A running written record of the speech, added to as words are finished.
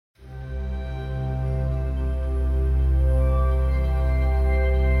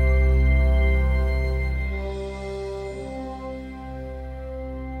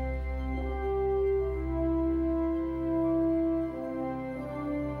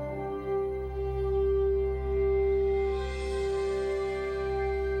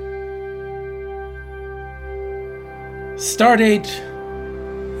Stardate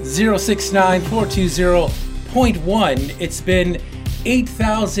 069420.1. It's been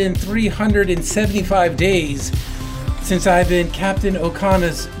 8,375 days since I've been Captain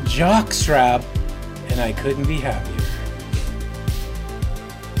Okana's jockstrap, and I couldn't be happier.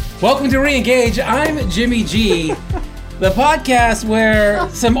 Welcome to Re-Engage. I'm Jimmy G, the podcast where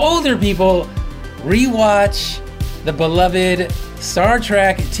some older people rewatch the beloved Star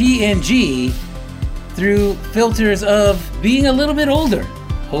Trek TNG through filters of being a little bit older,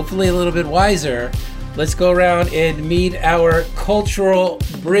 hopefully a little bit wiser. Let's go around and meet our cultural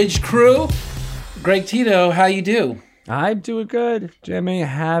bridge crew. Greg Tito, how you do? I'm doing good, Jimmy.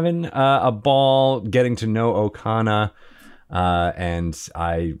 Having a ball getting to know Okana, and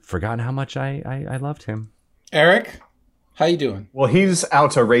I've forgotten how much I loved him. Eric, how you doing? Well, he's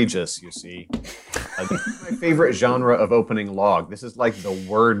outrageous, you see. This is my favorite genre of opening log. This is like the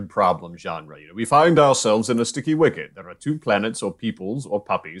word problem genre. We find ourselves in a sticky wicket. There are two planets or peoples or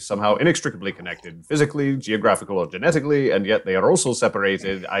puppies somehow inextricably connected physically, geographical, or genetically, and yet they are also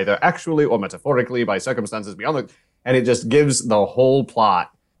separated either actually or metaphorically by circumstances beyond it. And it just gives the whole plot.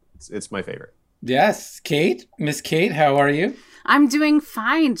 It's my favorite. Yes. Kate, Miss Kate, how are you? I'm doing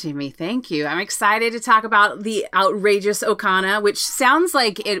fine, Jimmy. Thank you. I'm excited to talk about the outrageous Okana, which sounds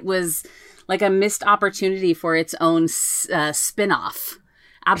like it was like a missed opportunity for its own spin-off.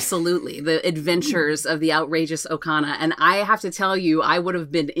 Absolutely. The adventures of the outrageous Okana. And I have to tell you, I would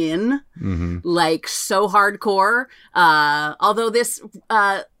have been in like so hardcore. Although this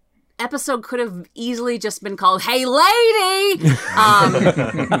episode could have easily just been called "Hey Lady."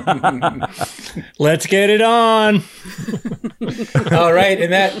 Let's get it on. All right,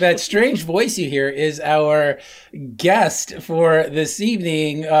 and that strange voice you hear is our guest for this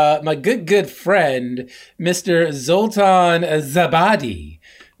evening, my good friend, Mr. Zoltan Zabadi.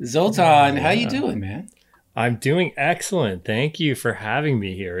 Zoltan, how you doing, man? I'm doing excellent. Thank you for having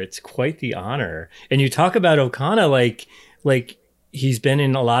me here. It's quite the honor. And you talk about Okana like he's been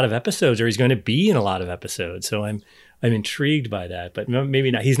in a lot of episodes, or he's going to be in a lot of episodes. So I'm intrigued by that, but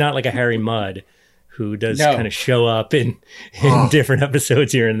maybe not. He's not like a Harry Mudd who does kind of show up in different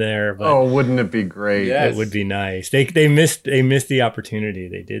episodes here and there. But wouldn't it be great? Yes. It would be nice. They missed the opportunity.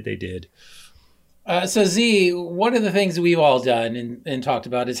 They did. So Z, one of the things we've all done and talked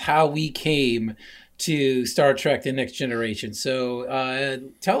about is how we came to Star Trek: The Next Generation. So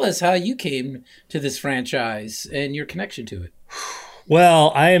tell us how you came to this franchise and your connection to it.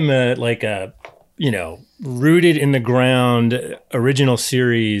 Well, I am rooted in the ground original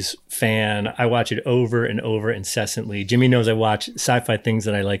series fan. I watch it over and over incessantly. Jimmy knows I watch sci-fi things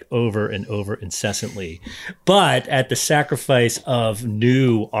that I like over and over incessantly, but at the sacrifice of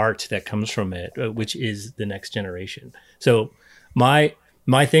new art that comes from it, which is The Next Generation. So my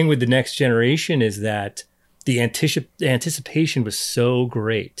thing with The Next Generation is that the anticipation was so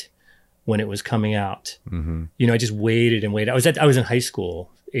great when it was coming out. I just waited and waited. I was in high school,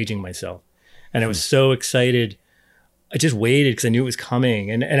 aging myself, and I was so excited. I just waited because I knew it was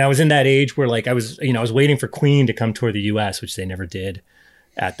coming, and I was in that age where I was waiting for Queen to come tour the U.S., which they never did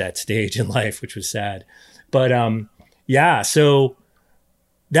at that stage in life, which was sad. But so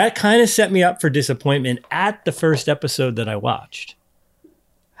that kind of set me up for disappointment at the first episode that I watched.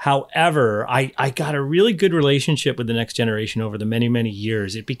 However, I got a really good relationship with The Next Generation over the many, many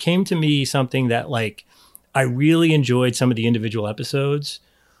years. It became to me something that I really enjoyed some of the individual episodes.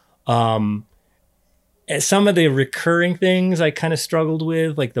 Some of the recurring things I kind of struggled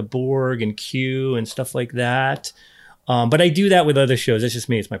with, like the Borg and Q and stuff like that. But I do that with other shows. That's just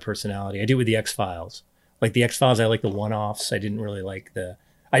me. It's my personality. I do it with the X-Files. Like the X-Files, I like the one-offs. I did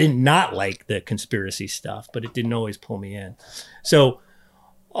not like the conspiracy stuff, but it didn't always pull me in. So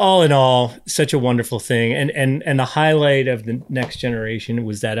all in all, such a wonderful thing. And the highlight of The Next Generation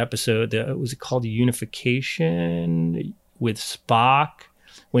was that episode. Was it called Unification with Spock?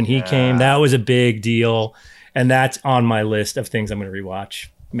 When he came, that was a big deal. And that's on my list of things I'm going to rewatch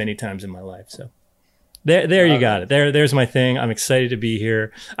many times in my life. So there you got it. There's my thing. I'm excited to be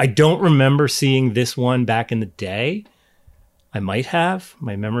here. I don't remember seeing this one back in the day. I might have.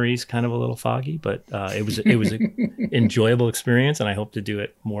 My memory's kind of a little foggy, but it was an enjoyable experience, and I hope to do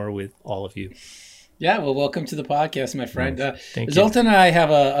it more with all of you. Yeah, well, welcome to the podcast, my friend. Thank you. Zoltan and I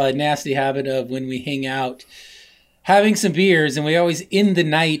have a nasty habit of when we hang out, having some beers, and we always end the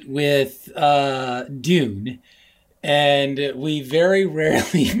night with Dune. And we very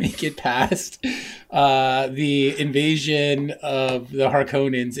rarely make it past the invasion of the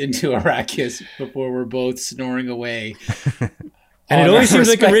Harkonnens into Arrakis before we're both snoring away. And it always seems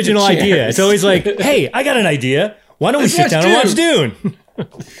like an original idea. It's always like, hey, I got an idea. Why don't we sit down and watch Dune?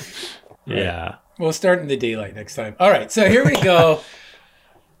 Yeah. We'll start in the daylight next time. All right, so here we go.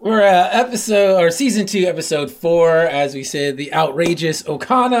 We're season 2, episode 4. As we said, the outrageous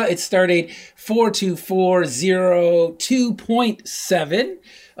Okana. It started 42402.7.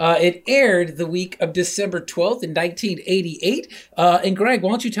 It aired the week of December 12th in 1988. And Greg,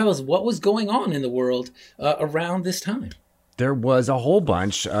 why don't you tell us what was going on in the world around this time? There was a whole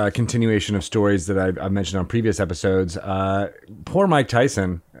bunch, continuation of stories that I've mentioned on previous episodes. Poor Mike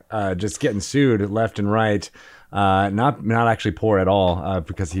Tyson, just getting sued left and right. Not actually poor at all,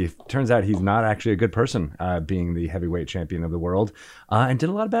 because he turns out he's not actually a good person, being the heavyweight champion of the world, and did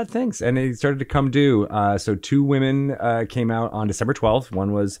a lot of bad things. And he started to come due. So 2 women came out on December 12th.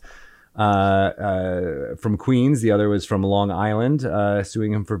 One was from Queens. The other was from Long Island,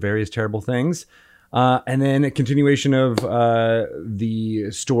 suing him for various terrible things. And then a continuation of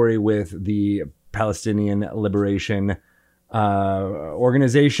the story with the Palestinian Liberation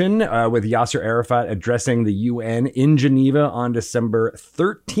organization, with Yasser Arafat addressing the UN in Geneva on December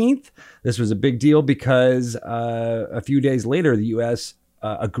 13th. This was a big deal because a few days later, the U.S.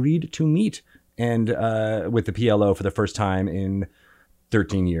 Agreed to meet and with the PLO for the first time in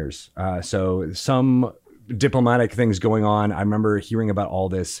 13 years. So some diplomatic things going on. I remember hearing about all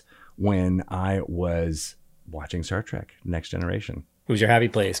this when I was watching Star Trek Next Generation. It was your happy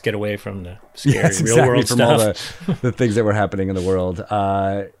place. Get away from the scary real world from stuff. all the things that were happening in the world.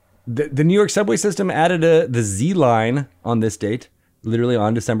 The New York subway system added the Z line on this date, literally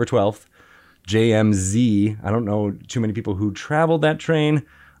on December 12th. JMZ. I don't know too many people who traveled that train.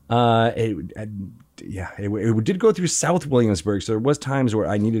 It did go through South Williamsburg, so there was times where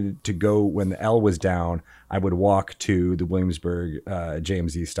I needed to go when the L was down. I would walk to the Williamsburg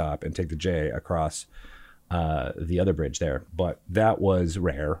JMZ stop and take the J across the other bridge there. But that was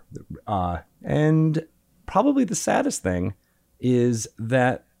rare. And probably the saddest thing is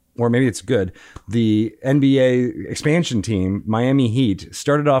that, or maybe it's good, the NBA expansion team, Miami Heat,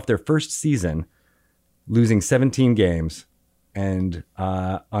 started off their first season losing 17 games. And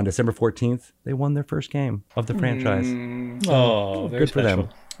on December 14th, they won their first game of the franchise. Oh, very good for special. them.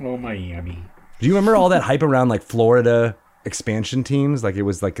 Oh, Miami. Do you remember all that hype around like Florida expansion teams? Like it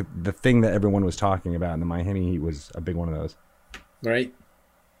was like the thing that everyone was talking about, and the Miami Heat was a big one of those. Right?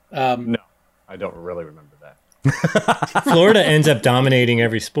 No, I don't really remember that. Florida ends up dominating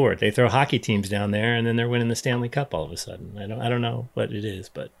every sport. They throw hockey teams down there, and then they're winning the Stanley Cup all of a sudden. I don't know what it is,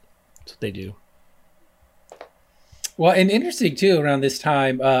 but that's what they do. Well, and interesting too, around this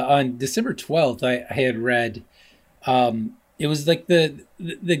time, on December 12th, I had read, it was like the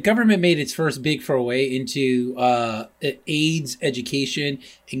government made its first big foray into AIDS education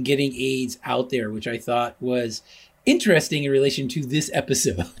and getting AIDS out there, which I thought was interesting in relation to this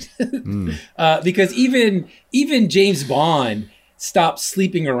episode. Because even James Bond stopped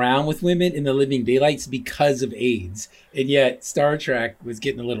sleeping around with women in the living daylights because of AIDS. And yet Star Trek was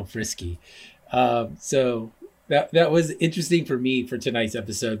getting a little frisky. So that was interesting for me for tonight's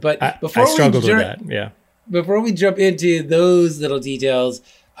episode. But I struggled with that, yeah. Before we jump into those little details,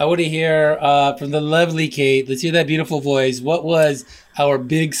 I want to hear from the lovely Kate. Let's hear that beautiful voice. What was our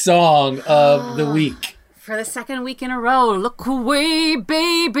big song of the week? For the second week in a row, look away,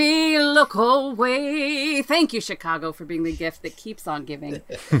 baby, look away. Thank you, Chicago, for being the gift that keeps on giving.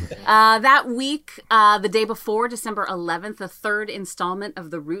 That week, the day before, December 11th, the third installment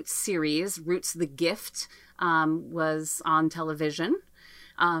of the Roots series, Roots the Gift, was on television.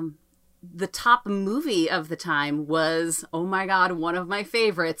 The top movie of the time was, oh my God, one of my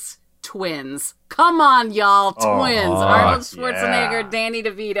favorites, Twins. Come on, y'all, Twins. Arnold Schwarzenegger, Danny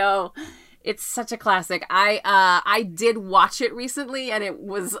DeVito. It's such a classic. I did watch it recently, and it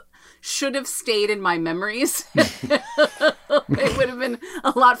should have stayed in my memories. It would have been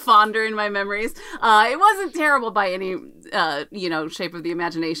a lot fonder in my memories. It wasn't terrible by any shape of the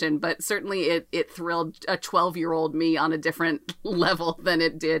imagination, but certainly it thrilled a 12-year-old me on a different level than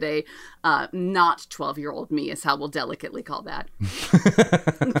it did a not 12-year-old me, is how we'll delicately call that.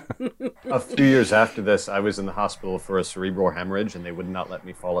 A few years after this, I was in the hospital for a cerebral hemorrhage, and they would not let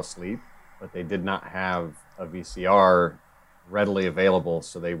me fall asleep. But they did not have a VCR readily available,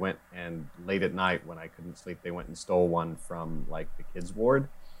 so they went and late at night when I couldn't sleep, they went and stole one from like the kids ward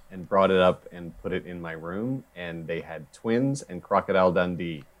and brought it up and put it in my room, and they had Twins and Crocodile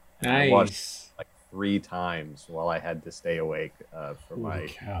Dundee. And I watched it like 3 times while I had to stay awake for my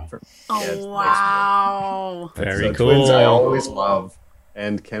wow. Very so cool. Twins I always love.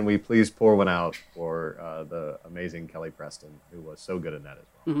 And can we please pour one out for the amazing Kelly Preston, who was so good in that as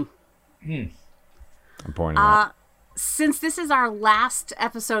well. I'm pouring it out. since this is our last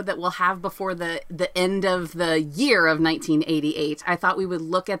episode that we'll have before the end of the year of 1988, I thought we would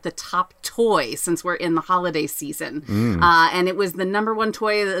look at the top toy since we're in the holiday season. And it was the number one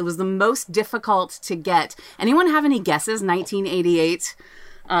toy that was the most difficult to get. Anyone have any guesses? 1988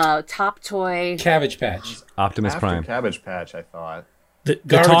 top toy. Cabbage Patch. Optimus After Prime. Cabbage Patch, I thought. The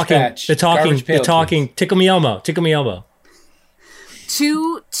Garbage Patch. talking, Garbage Pail tickle me Elmo.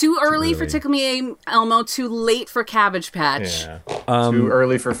 Too early for early. Tickle Me Elmo, too late for Cabbage Patch. Yeah. Too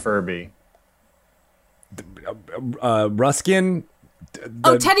early for Furby. Ruskin.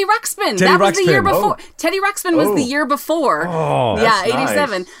 Teddy Ruxpin. Teddy That was the year Ruxpin. before. Teddy Ruxpin was the year before. Oh, yeah, that's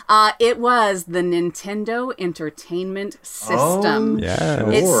 87. It was the Nintendo Entertainment System. Yeah.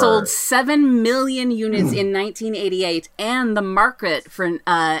 It Sure. sold 7 million units in 1988, and the market for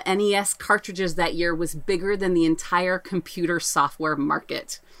NES cartridges that year was bigger than the entire computer software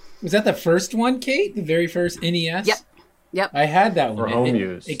market. Was that the first one, Kate? The very first NES? Yep. I had that one. For home It-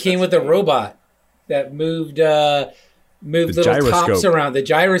 use. It came That's with a robot that moved little tops gyroscope. around, the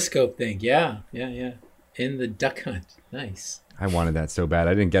gyroscope thing. Yeah. In the Duck Hunt. Nice. I wanted that so bad.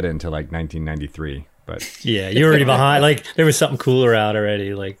 I didn't get it until like 1993. But Yeah, you're already behind. Like there was something cooler out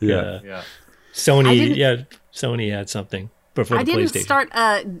already. Like Yeah. Yeah. Sony. Sony had something before I the didn't PlayStation. start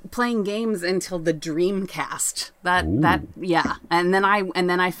playing games until the Dreamcast. And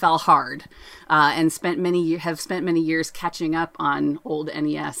then I fell hard, and have spent many years catching up on old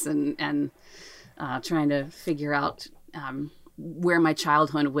NES and trying to figure out where my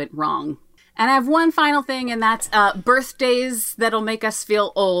childhood went wrong. And I have one final thing, and that's birthdays that'll make us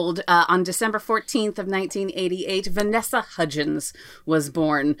feel old. On December 14th of 1988, Vanessa Hudgens was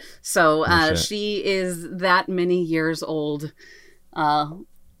born. So shit. she is that many years old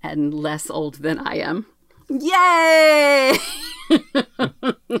and less old than I am. Yay!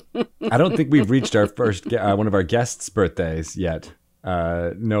 I don't think we've reached our first one of our guests' birthdays yet.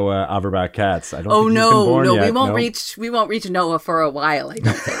 Noah Averbach Katz. I don't think he's been born yet. We won't reach Noah for a while, I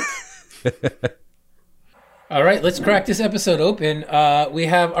don't think. All right, let's crack this episode open. We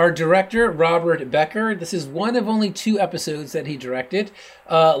have our director, Robert Becker. This is one of only 2 episodes that he directed.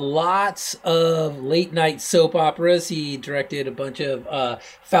 Lots of late-night soap operas. He directed a bunch of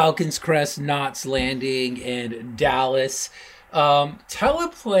Falcon's Crest, Knots Landing, and Dallas.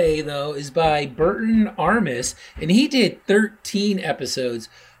 Teleplay, though, is by Burton Armis, and he did 13 episodes,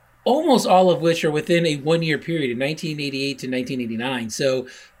 almost all of which are within a 1-year period, 1988 to 1989. So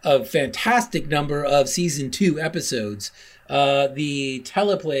a fantastic number of season 2 episodes. The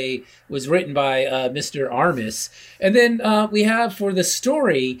teleplay was written by Mr. Armis. And then we have for the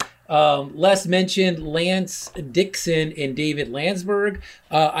story, less mentioned Lance Dixon and David Landsberg.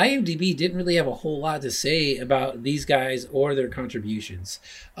 IMDb didn't really have a whole lot to say about these guys or their contributions.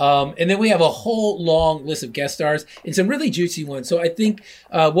 And then we have a whole long list of guest stars and some really juicy ones. So I think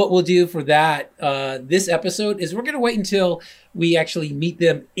what we'll do for that this episode is we're going to wait until we actually meet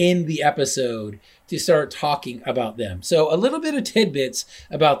them in the episode to start talking about them. So a little bit of tidbits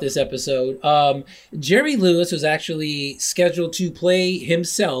about this episode. Jerry Lewis was actually scheduled to play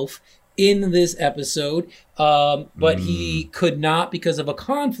himself in this episode, but he could not because of a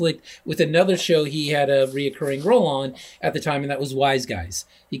conflict with another show he had a reoccurring role on at the time, and that was Wise Guys.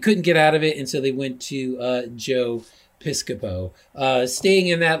 He couldn't get out of it, and so they went to Joe Piscopo. Staying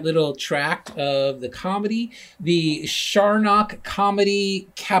in that little tract of the comedy, the Charnock Comedy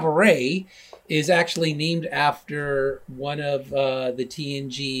Cabaret is actually named after one of the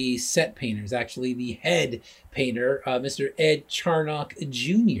TNG set painters, actually the head painter, Mr. Ed Charnock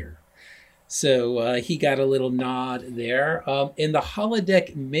Jr. So he got a little nod there. And the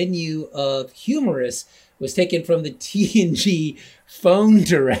holodeck menu of humorous was taken from the TNG phone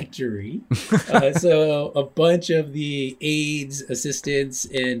directory. So a bunch of the aides, assistants,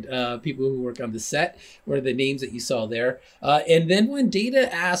 and people who work on the set were the names that you saw there. And then when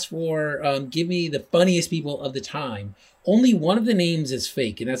Data asked for, give me the funniest people of the time, only one of the names is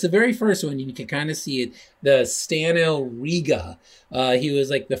fake. And that's the very first one. You can kind of see it. The Stano Riga. He was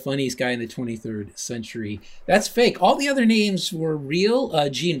like the funniest guy in the 23rd century. That's fake. All the other names were real.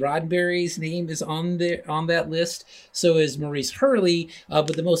 Gene Roddenberry's name is on that list. So is Maurice Hurley.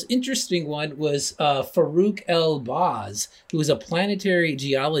 But the most interesting one was Farouk El-Baz, who was a planetary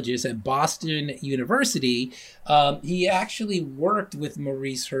geologist at Boston University. He actually worked with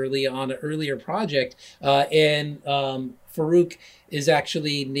Maurice Hurley on an earlier project. And Farouk is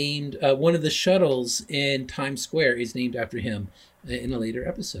actually named, one of the shuttles in Times Square is named after him in a later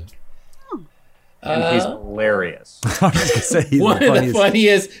episode. And he's hilarious. I was gonna say he's One the of the funniest.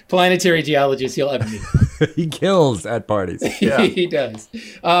 funniest planetary geologists you'll ever meet. He kills at parties. Yeah. He does.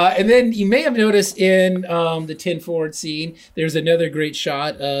 And then you may have noticed in the tin forward scene, there's another great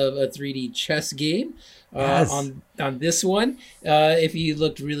shot of a 3D chess game. Yes. On this one, if you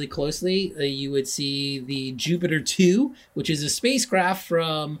looked really closely, you would see the Jupiter 2, which is a spacecraft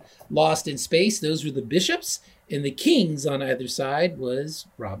from Lost in Space. Those were the bishops, and the kings on either side was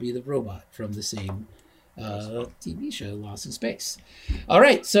Robbie the robot from the same TV show, Lost in Space. All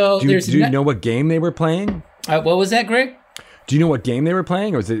right, so Do you know what game they were playing? what was that, Greg? Do you know what game they were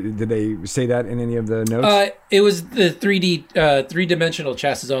playing, or did they say that in any of the notes? It was the 3D, three-dimensional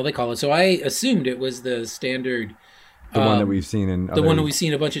chess is all they call it. So I assumed it was the standard, the one that we've seen in the one that we've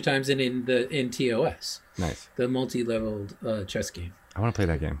seen a bunch of times in TOS, Nice. the multi-leveled chess game. I want to play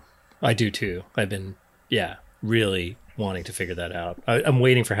that game. I do too. I've been, really wanting to figure that out. I'm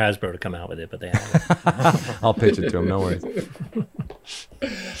waiting for Hasbro to come out with it, but they haven't. I'll pitch it to him. No worries.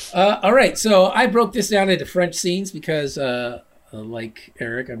 All right, so I broke this down into French scenes because, like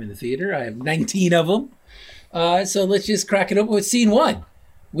Eric, I'm in the theater. I have 19 of them. So let's just crack it open with scene 1.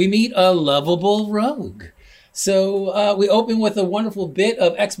 We meet a lovable rogue. So we open with a wonderful bit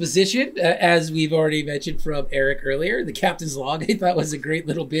of exposition, as we've already mentioned from Eric earlier. The captain's log, I thought, was a great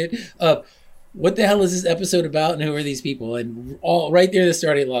little bit of what the hell is this episode about and who are these people? And all right there, the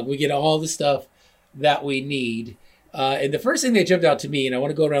starting log, we get all the stuff that we need. And the first thing that jumped out to me, and I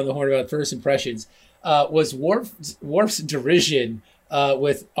want to go around the horn about first impressions, was Worf's derision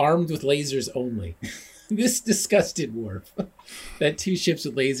with armed with lasers only. This disgusted Worf that 2 ships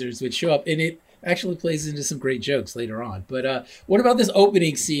with lasers would show up, and it actually plays into some great jokes later on. But what about this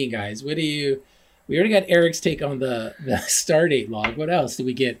opening scene, guys? We already got Eric's take on the Stardate log. What else do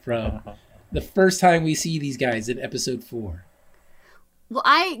we get from the first time we see these guys in episode 4? Well,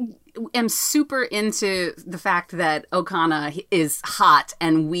 I am super into the fact that Okana is hot,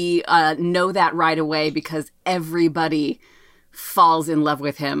 and we know that right away because everybody falls in love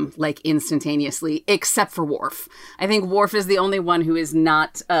with him like instantaneously, except for Worf. I think Worf is the only one who is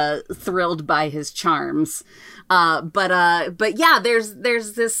not thrilled by his charms. But yeah,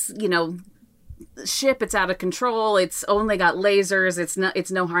 there's this, ship, it's out of control, it's only got lasers,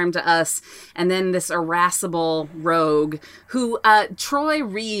 it's no harm to us. And then this irascible rogue who Troy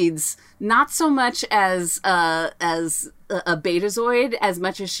reads not so much as a Betazoid as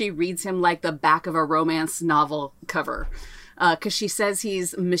much as she reads him like the back of a romance novel cover, because she says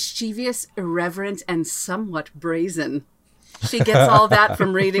he's mischievous, irreverent, and somewhat brazen. She gets all that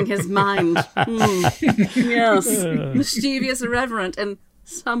from reading his mind. Yes, mischievous, irreverent, and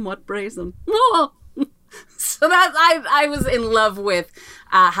somewhat brazen. Oh. So that I was in love with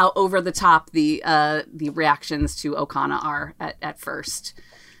how over the top the reactions to Okana are at first.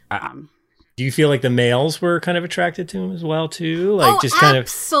 Do you feel like the males were kind of attracted to him as well too? Like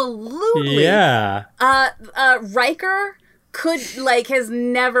absolutely. Yeah. Riker has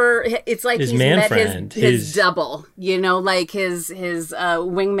never. It's like his he's man met friend, his double. Like his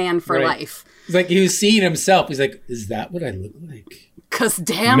wingman for life. It's like he was seeing himself. He's like, "Is that what I look like?" Because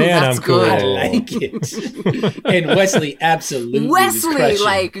damn, Man, that's I'm cool. good. I like it. And Wesley absolutely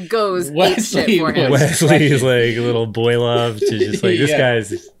Wesley goes ape shit for him. Wesley is like a little boy love to just like, this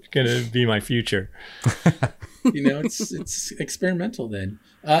guy's gonna be my future. It's experimental then.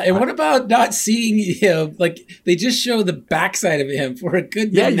 And what about not seeing him? Like, they just show the backside of him for a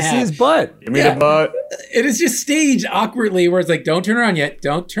good minute. You see his butt. Give me the butt. It is just staged awkwardly where it's like, don't turn around yet.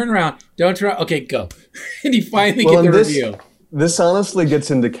 Don't turn around. Don't turn around. Okay, go. And you finally get the review. This honestly gets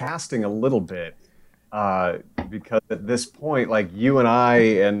into casting a little bit because at this point, like you and I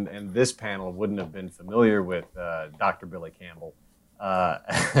and this panel wouldn't have been familiar with Dr. Billy Campbell.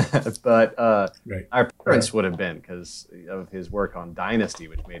 But our parents would have been because of his work on Dynasty,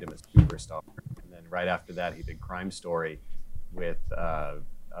 which made him a superstar. And then right after that, he did Crime Story with,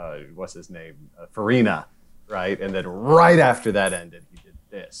 what's his name? Farina, right? And then right after that ended, he did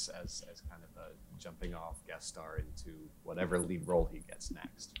this as kind of a jumping off guest star into whatever lead role he gets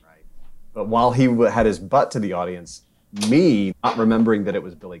next, right? But while he had his butt to the audience, me, not remembering that it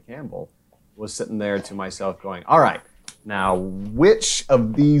was Billy Campbell, was sitting there to myself going, all right, now, which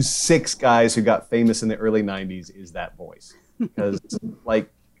of these 6 guys who got famous in the early 90s is that voice? Because, I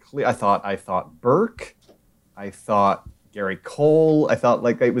thought Burke, I thought Gary Cole, I thought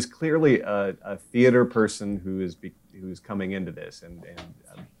it was clearly a theater person who's coming into this, and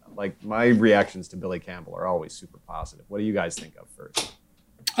my reactions to Billy Campbell are always super positive. What do you guys think of first?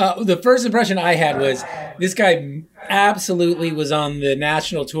 The first impression I had was this guy absolutely was on the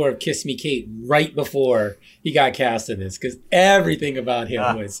national tour of Kiss Me Kate right before he got cast in this, because everything about him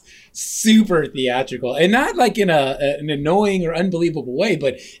was super theatrical, and not like in an annoying or unbelievable way,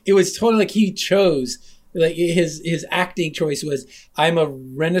 but it was totally like he chose Like his acting choice was, I'm a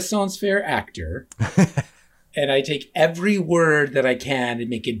Renaissance fair actor. And I take every word that I can and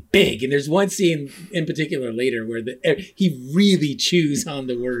make it big. And there's one scene in particular later where he really chews on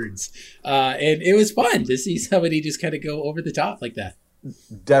the words. And it was fun to see somebody just kind of go over the top like that.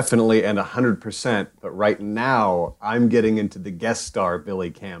 Definitely and 100%. But right now, I'm getting into the guest star, Billy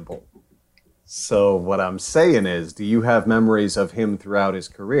Campbell. So what I'm saying is, do you have memories of him throughout his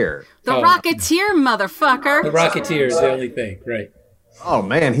career? The Rocketeer, motherfucker. The Rocketeer is the only thing, right? Oh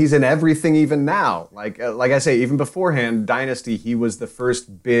man, he's in everything even now. Like I say, even beforehand, Dynasty, he was the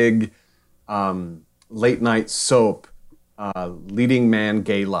first big late night soap leading man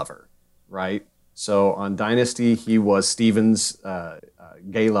gay lover, right? So on Dynasty, he was Steven's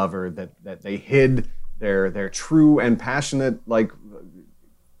gay lover that they hid their true and passionate, like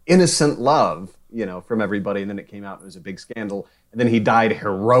innocent love, from everybody. And then it came out and it was a big scandal. And then he died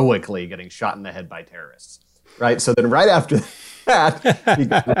heroically getting shot in the head by terrorists, right? So then right after that, he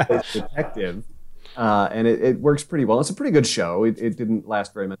got a detective, and it works pretty well. It's a pretty good show. It didn't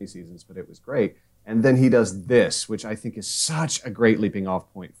last very many seasons, but it was great. And then he does this, which I think is such a great leaping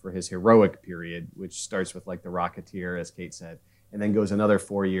off point for his heroic period, which starts with like The Rocketeer, as Kate said, and then goes another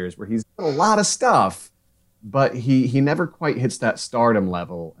 4 years where he's done a lot of stuff, but he never quite hits that stardom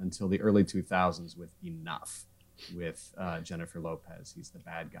level until the early 2000s with Enough, with Jennifer Lopez. He's the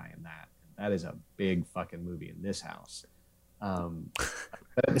bad guy in that. That is a big fucking movie in this house.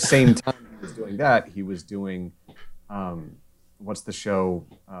 But at the same time he was doing that, he was doing what's the show,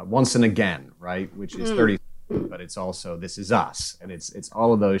 Once and Again, right? Which is 30, but it's also This Is Us, and it's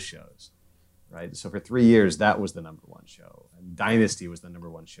all of those shows, right? So for 3 years, that was the number one show, and Dynasty was the number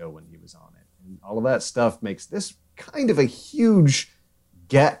one show when he was on it, and all of that stuff makes this kind of a huge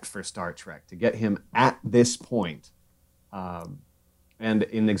get for Star Trek to get him at this point. And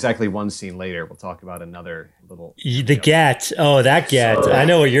in exactly one scene later, we'll talk about another little... The get. Oh, that get. I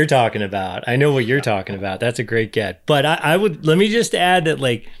know what you're talking about. That's a great get. But let me just add that,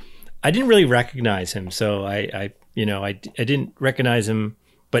 like, I didn't really recognize him. So I didn't recognize him.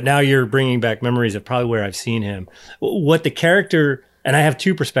 But now you're bringing back memories of probably where I've seen him. What the character... And I have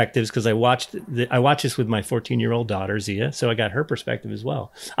two perspectives because I watched this with my 14-year-old daughter, Zia, so I got her perspective as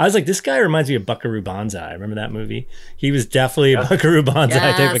well. I was like, this guy reminds me of Buckaroo Banzai. Remember that movie? He was definitely a Buckaroo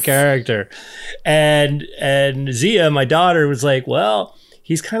Banzai type of character. And Zia, my daughter, was like, well,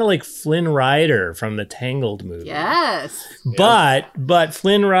 he's kind of like Flynn Rider from the Tangled movie. Yes. But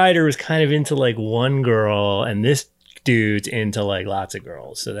Flynn Rider was kind of into like one girl, and this dude's into like lots of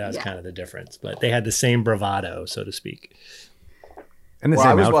girls. So that was kind of the difference. But they had the same bravado, so to speak. And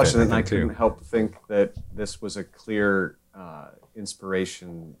I was watching it and I couldn't help think that this was a clear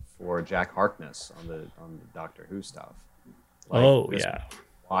inspiration for Jack Harkness on the Doctor Who stuff.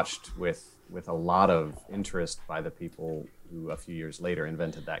 Watched with a lot of interest by the people who a few years later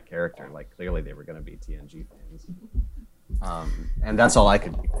invented that character. Like clearly they were going to be TNG fans. And that's all I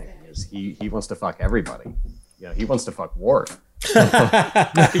could be thinking is he wants to fuck everybody. He wants to fuck Worf. Why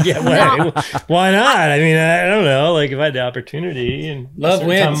not? I mean, I don't know. Like if I had the opportunity and love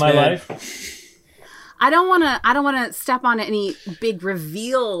wins, my man. life. I don't want to step on any big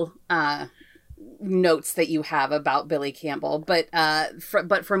reveal notes that you have about Billy Campbell, but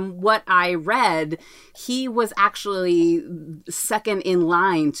from what I read, he was actually second in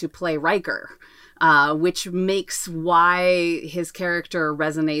line to play Riker. Which makes why his character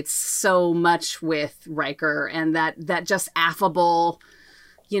resonates so much with Riker, and that just affable,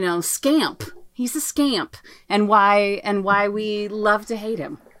 scamp. He's a scamp, and why we love to hate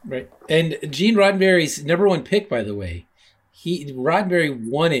him. Right. And Gene Roddenberry's number one pick, by the way. Roddenberry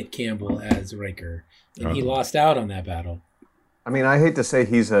wanted Campbell as Riker, and he lost out on that battle. I mean, I hate to say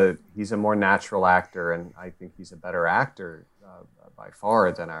he's a more natural actor, and I think he's a better actor by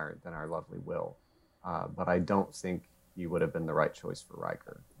far than our lovely Will. But I don't think he would have been the right choice for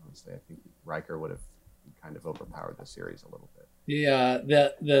Riker. Honestly, I think Riker would have kind of overpowered the series a little bit. Yeah,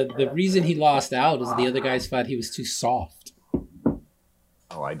 the reason he lost out is the other guys thought he was too soft.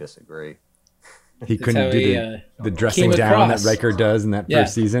 Oh, I disagree. He couldn't do the dressing down that Riker does in that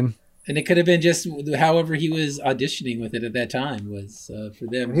first season. And it could have been just however he was auditioning with it at that time was for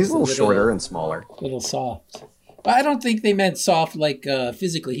them. And he's a little shorter and smaller. A little soft. But I don't think they meant soft like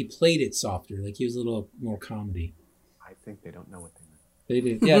physically. He played it softer. Like he was a little more comedy. I think they don't know what they meant. They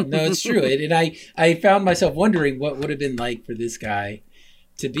do. Yeah, no, it's true. And I found myself wondering what would have been like for this guy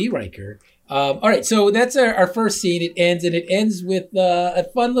to be Riker. All right, so that's our first scene. It ends with a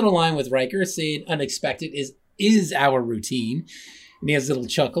fun little line with Riker saying, "Unexpected is our routine." And he has a little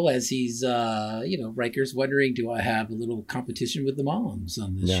chuckle as he's, Riker's wondering, do I have a little competition with the moms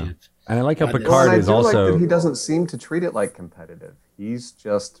on this ship? And I like how Well, Picard and I is do also. like that he doesn't seem to treat it like competitive. He's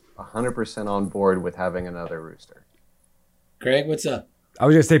just 100% on board with having another rooster. Greg, what's up? I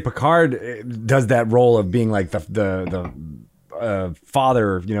was gonna say Picard does that role of being like the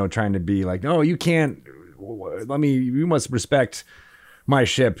father, trying to be like, no, you can't. You must respect my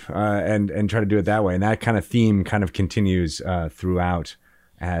ship, and try to do it that way. And that kind of theme kind of continues throughout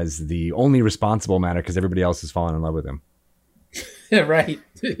as the only responsible matter because everybody else has fallen in love with him. Right.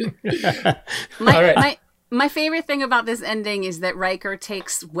 All right. My favorite thing about this ending is that Riker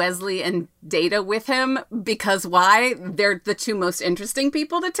takes Wesley and Data with him because why? They're the two most interesting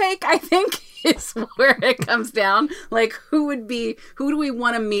people to take, I think, is where it comes down. Like, who do we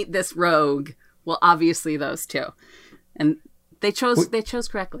want to meet this rogue? Well, obviously those two. And they chose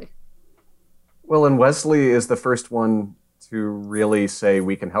correctly. Well, and Wesley is the first one to really say,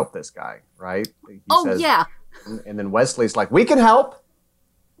 we can help this guy, right? He says, yeah. And then Wesley's like, we can help.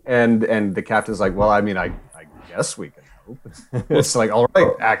 And the captain's like, well, I mean, I guess we can help. It's like, all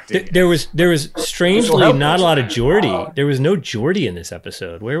right, acting. There was strangely not a lot of Geordi. There was no Geordi in this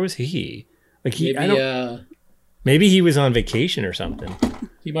episode. Where was he? Like maybe he was on vacation or something.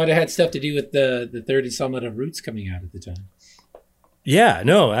 He might have had stuff to do with the 30 summit of Roots coming out at the time. Yeah,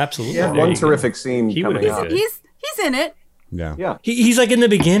 no, absolutely. Yeah, one terrific scene He coming would've up. been He's in it. Yeah. He's like in the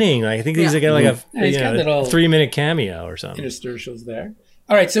beginning. I think he's like a He's got little 3-minute cameo or something. Interstitials there.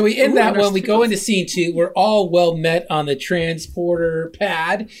 All right, so we end that one. We go into scene 2. We're all well met on the transporter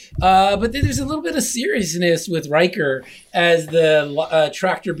pad, but then there's a little bit of seriousness with Riker as the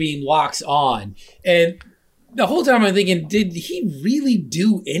tractor beam locks on. And the whole time I'm thinking, did he really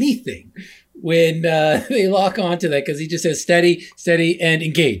do anything when they lock onto that? Because he just says steady, steady, and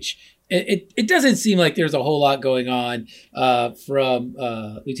engage. It doesn't seem like there's a whole lot going on from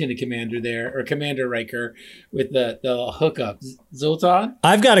Lieutenant Commander there, or Commander Riker, with the hookup. Zoltan?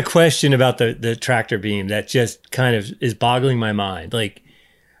 I've got a question about the tractor beam that just kind of is boggling my mind. Like,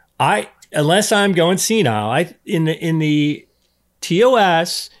 unless I'm going senile, in the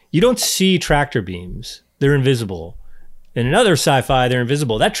TOS, you don't see tractor beams. They're invisible. In another sci-fi, they're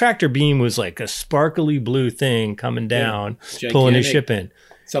invisible. That tractor beam was like a sparkly blue thing coming down, pulling his ship in.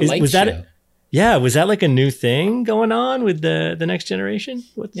 It's a light show. Was that like a new thing going on with the Next Generation?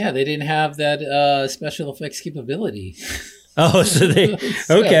 Yeah, they didn't have that special effects capability. Oh, so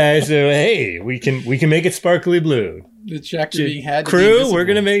so hey, we can make it sparkly blue. The tractor being had to crew.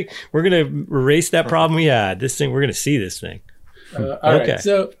 Be we're gonna erase that problem we had. This thing, we're gonna see this thing. All right,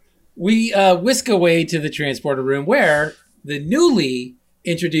 so we whisk away to the transporter room where the newly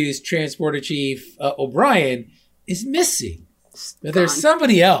introduced transporter chief O'Brien is missing. But there's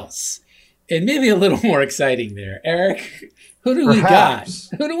somebody else, and maybe a little more exciting there. Eric, who do we got?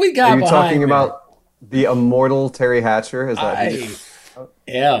 Who do we got? Are you talking about the immortal Terry Hatcher? Is that I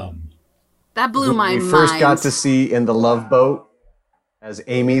am. That blew my mind. We first got to see in the Love Boat as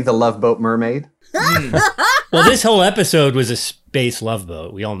Amy, the Love Boat mermaid. Well, this whole episode was a space love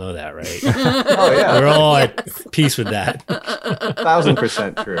boat. We all know that, right? Oh yeah, we're all at peace with that.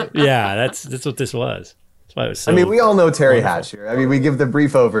 1000% true. Yeah, that's what this was. That's why it was so. I mean, we all know Terry Hatcher. I mean, we give the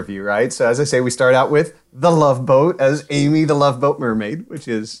brief overview, right? So, as I say, we start out with the Love Boat as Amy, the Love Boat mermaid, which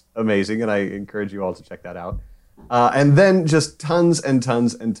is amazing, and I encourage you all to check that out. And then just tons and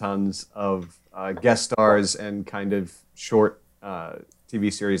tons and tons of guest stars and kind of short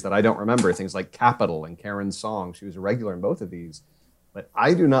TV series that I don't remember. Things like Capital and Karen's Song. She was a regular in both of these. But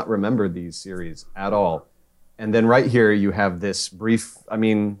I do not remember these series at all. And then right here you have this brief,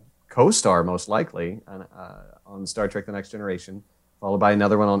 co-star most likely on Star Trek The Next Generation, followed by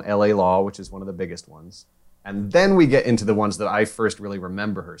another one on LA Law, which is one of the biggest ones. And then we get into the ones that I first really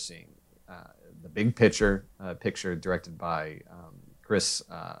remember her seeing. The Big Picture, directed by Chris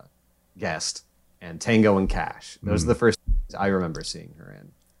Guest, and Tango and Cash. Those are the first things I remember seeing her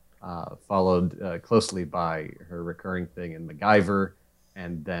in. Followed closely by her recurring thing in MacGyver,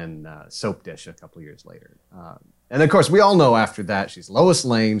 and then Soap Dish a couple years later. And of course, we all know after that, she's Lois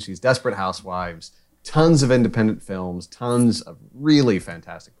Lane, she's Desperate Housewives, tons of independent films, tons of really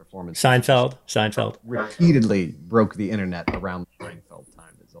fantastic performances. Seinfeld. Repeatedly broke the internet around the Seinfeld time.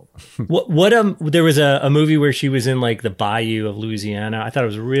 There was a movie where she was in like the bayou of Louisiana. I thought it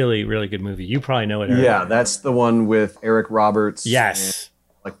was a really, really good movie. You probably know it, Eric. Yeah, that's the one with Eric Roberts. Yes.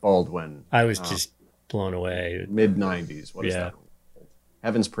 And Alec Baldwin. I was just blown away. Mid-90s. What is that one?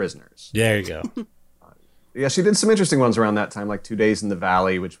 Heaven's Prisoners. There you go. Yeah, she did some interesting ones around that time, like 2 Days in the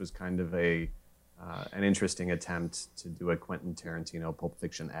Valley, which was kind of an interesting attempt to do a Quentin Tarantino Pulp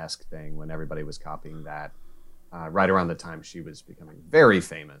Fiction-esque thing when everybody was copying that. right around the time she was becoming very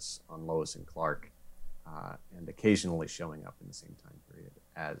famous on Lois and Clark, and occasionally showing up in the same time period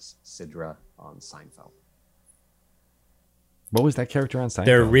as Sidra on Seinfeld. What was that character on Seinfeld?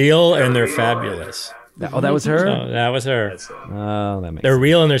 They're real and they're fabulous. That was her? Oh, that was her. That's it. Oh, that makes They're sense.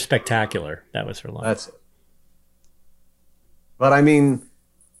 real and they're spectacular. That was her line. That's it. But I mean,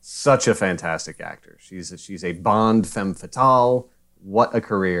 such a fantastic actor. She's a Bond femme fatale. What a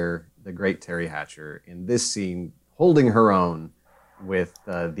career. The great Terry Hatcher in this scene holding her own with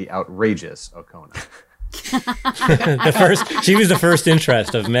the outrageous O'Connor. She was the first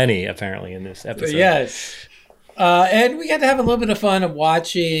interest of many, apparently, in this episode. Yes. And we got to have a little bit of fun of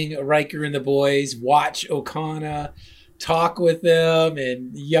watching Riker and the boys watch O'Connor, talk with them,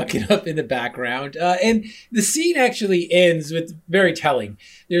 and yuck it up in the background. And the scene actually ends with very telling.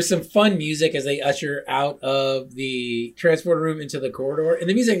 There's some fun music as they usher out of the transporter room into the corridor. And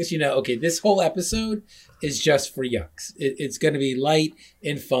the music lets you know, okay, this whole episode is just for yucks. It's going to be light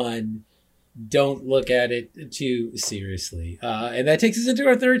and fun. Don't look at it too seriously. And that takes us into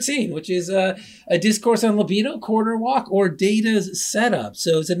our third scene, which is a discourse on libido, corridor walk, or Data's setup.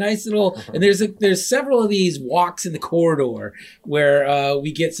 So it's a nice little, and there's several of these walks in the corridor where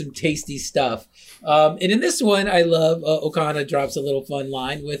we get some tasty stuff. And in this one, I love O'Connor drops a little fun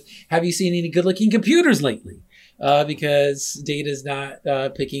line with, have you seen any good-looking computers lately? Because Data's not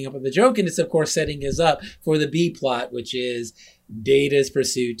picking up on the joke, and it's, of course, setting us up for the B plot, which is Data's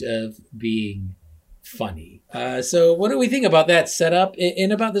pursuit of being funny. So what do we think about that setup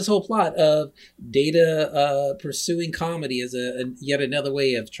and about this whole plot of Data pursuing comedy as yet another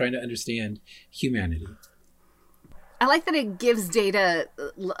way of trying to understand humanity? I like that it gives Data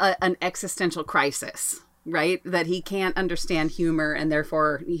an existential crisis, right? That he can't understand humor and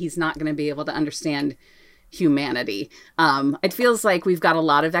therefore he's not going to be able to understand humanity. It feels like we've got a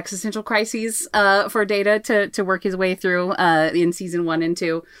lot of existential crises for Data to work his way through in season 1 and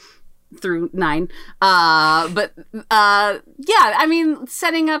 2 through 9. But yeah, I mean,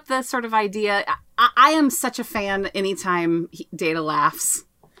 setting up the sort of idea, I am such a fan anytime Data laughs.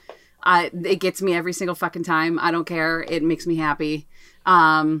 It gets me every single fucking time. I don't care. It makes me happy.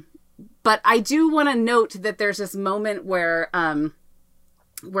 But I do want to note that there's this moment where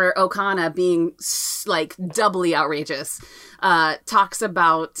O'Connor, being like doubly outrageous, talks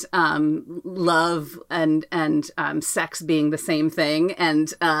about love and sex being the same thing,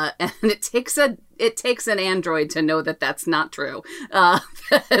 and it takes an android to know that that's not true.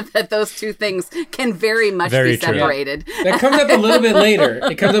 That those two things can very much be separated. That comes up a little bit later.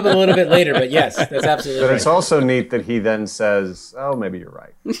 But yes, that's absolutely But right. it's also neat that he then says, "Oh, maybe you're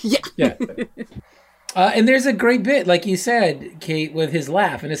right." Yeah. And there's a great bit, like you said, Kate, with his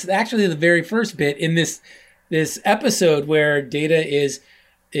laugh. And it's actually the very first bit in this episode where Data is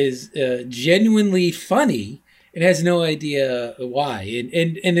genuinely funny and has no idea why.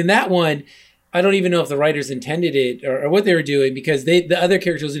 And in that one, I don't even know if the writers intended it or what they were doing, because the other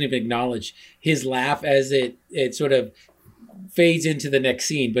characters didn't even acknowledge his laugh as it sort of fades into the next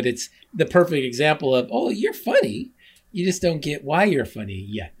scene. But it's the perfect example of, oh, you're funny. You just don't get why you're funny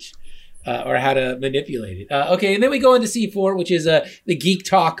yet. Or how to manipulate it. Okay, and then we go into C4, which is the Geek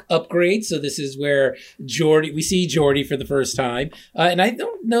Talk upgrade. So this is where we see Geordi for the first time. And I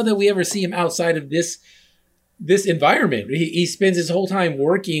don't know that we ever see him outside of this environment. He spends his whole time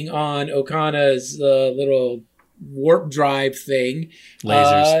working on O'Connor's little warp drive thing.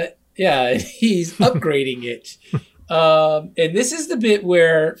 Lasers. Yeah, he's upgrading it. And this is the bit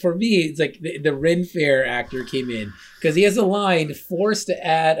where, for me, it's like the Ren Fair actor came in, because he has a line, forced to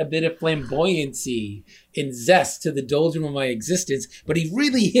add a bit of flamboyancy and zest to the doldrum of my existence, but he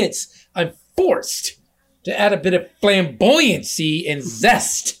really hits, I'm forced to add a bit of flamboyancy and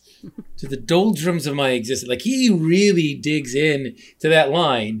zest to the doldrums of my existence. Like, he really digs in to that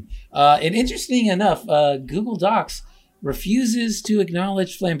line. And interesting enough, Google Docs refuses to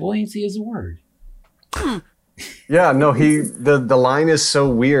acknowledge flamboyancy as a word. Yeah, no, the line is so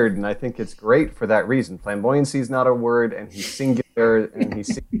weird, and I think it's great for that reason. Flamboyancy is not a word, and he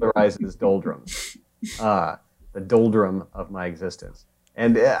singularizes doldrums, the doldrum of my existence.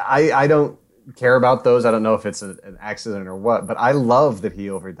 And I don't care about those. I don't know if it's an accident or what, but I love that he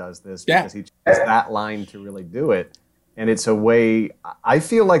overdoes this because he chose that line to really do it. And it's a way, I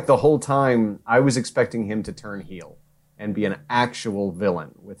feel like the whole time I was expecting him to turn heel and be an actual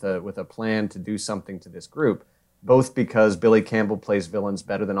villain with a plan to do something to this group, both because Billy Campbell plays villains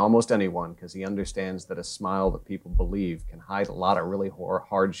better than almost anyone, because he understands that a smile that people believe can hide a lot of really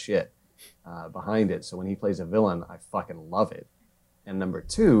hard shit behind it. So when he plays a villain, I fucking love it. And number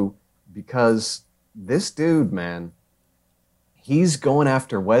two, because this dude, man, he's going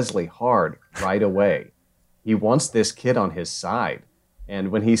after Wesley hard right away. he wants this kid on his side. And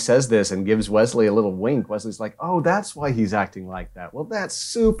when he says this and gives Wesley a little wink, Wesley's like, oh, that's why he's acting like that. Well, that's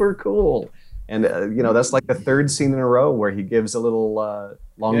super cool. And, that's like the third scene in a row where he gives a little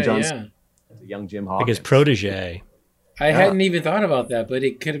Long John to young Jim Hawkins. Like his protege. I hadn't even thought about that, but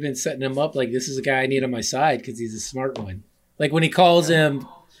it could have been setting him up like, this is a guy I need on my side because he's a smart one. Like when he calls him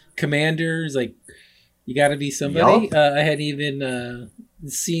Commander, he's like, you got to be somebody. Yup. I hadn't even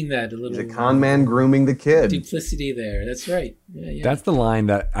seen that a little. He's a con man grooming the kid. Duplicity there. That's right. Yeah. That's the line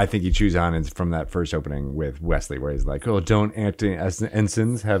that I think he chews on is from that first opening with Wesley, where he's like, "Oh, don't acting as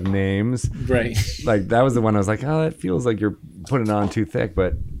ensigns have names." Right. Like that was the one I was like, "Oh, that feels like you're putting it on too thick,"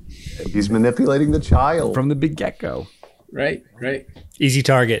 but he's manipulating the child from the big get-go. Right. Easy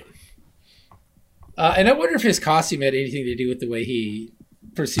target. And I wonder if his costume had anything to do with the way he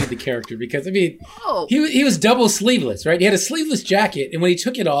pursued the character, because Oh. he was double sleeveless, right? He had a sleeveless jacket, and when he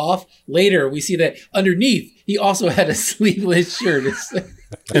took it off later, we see that underneath he also had a sleeveless shirt.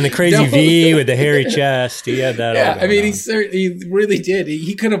 And the crazy V with the hairy chest. He had that. Yeah, all I mean, going on. he really did.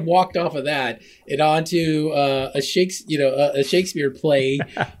 He could have walked off of that and onto a Shakespeare play,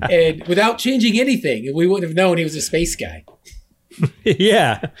 and without changing anything, we wouldn't have known he was a space guy.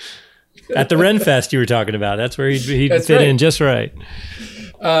 Yeah. At the Renfest you were talking about. That's where he'd That's fit right. in just right.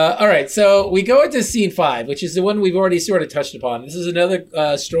 All right, so we go into scene 5, which is the one we've already sort of touched upon. This is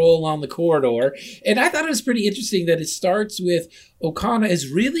another stroll along the corridor, and I thought it was pretty interesting that it starts with Okana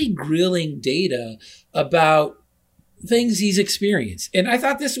is really grilling Data about things he's experienced. And I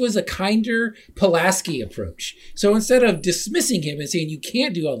thought this was a kinder Pulaski approach. So instead of dismissing him and saying you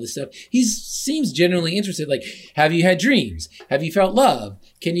can't do all this stuff, he seems genuinely interested. Like, have you had dreams? Have you felt love?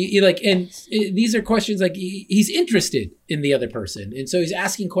 Can you like, and these are questions like he's interested in the other person. And so he's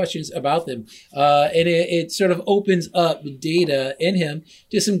asking questions about them. And it sort of opens up Data and him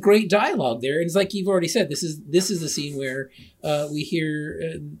to some great dialogue there. And it's like you've already said, this is the scene where we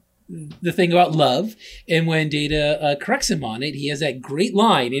hear the thing about love, and when Data corrects him on it, he has that great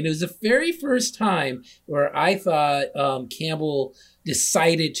line, and it was the very first time where I thought Campbell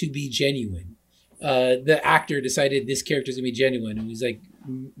decided to be genuine. The actor decided this character's gonna be genuine, and he's like,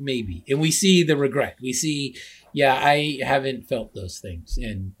 maybe. And we see the regret. We see, I haven't felt those things,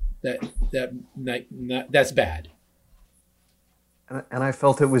 and that's bad. And I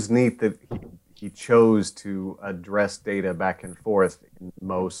felt it was neat that he chose to address Data back and forth in the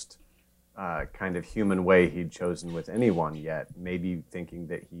most kind of human way he'd chosen with anyone yet. Maybe thinking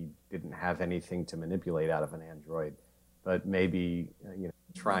that he didn't have anything to manipulate out of an android, but maybe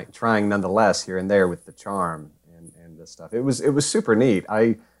trying nonetheless here and there with the charm and the stuff. It was super neat.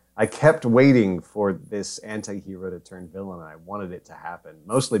 I kept waiting for this anti-hero to turn villain, and I wanted it to happen,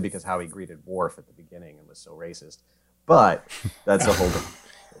 mostly because how he greeted Worf at the beginning and was so racist. But that's a whole different...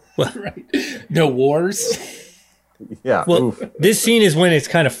 Right. No wars. Yeah. Well, oof. this scene is when it's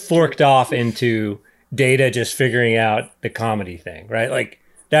kind of forked off into Data just figuring out the comedy thing, right? Like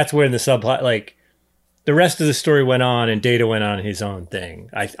that's where the subplot, like the rest of the story went on and Data went on his own thing.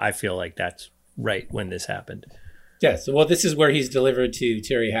 I feel like that's right when this happened. Yeah. So, well, this is where he's delivered to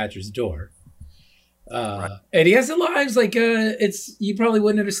Terry Hatcher's door. Right. And he has the lines like, you probably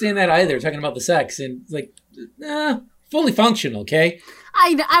wouldn't understand that either, talking about the sex, and like, fully functional, okay?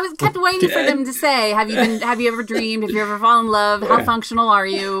 I kept waiting for them to say, have you ever dreamed? Have you ever fallen in love? How functional are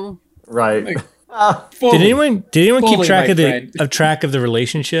you? Right. Did anyone keep fully, track my of the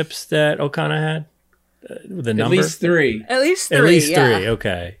relationships that Okana had? The number? At least three. At least three. At least yeah. three.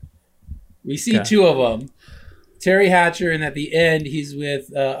 Okay. We see two of them. Terry Hatcher, and at the end, he's with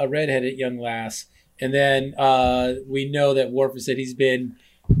a redheaded young lass. And then we know that Worf has said he's been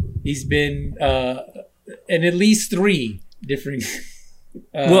in at least three different.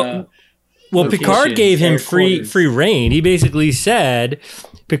 Well, locations Picard gave him or free quarters. reign. He basically said,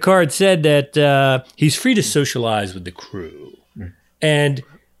 Picard said that he's free to socialize with the crew. And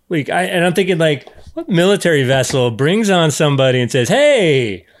I'm thinking like, what military vessel brings on somebody and says,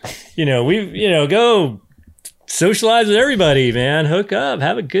 "Hey, go socialize with everybody, man. Hook up,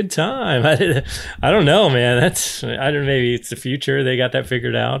 have a good time." I don't know, man. Maybe it's the future. They got that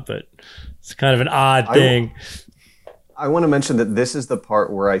figured out, but it's kind of an odd thing. I want to mention that this is the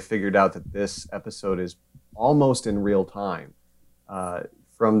part where I figured out that this episode is almost in real time.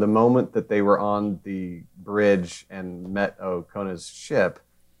 From the moment that they were on the bridge and met Okona's ship,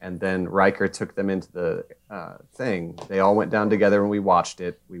 and then Riker took them into the thing, they all went down together and we watched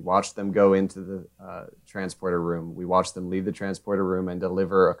it. We watched them go into the transporter room. We watched them leave the transporter room and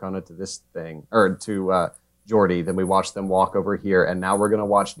deliver Okona to this thing, or to Geordi. Then we watched them walk over here, and now we're going to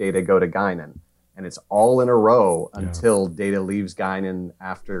watch Data go to Guinan. and it's all in a row until Data leaves Guinan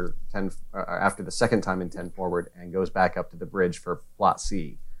after the second time in 10 forward and goes back up to the bridge for plot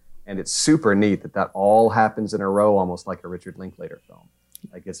C. And it's super neat that all happens in a row, almost like a Richard Linklater film.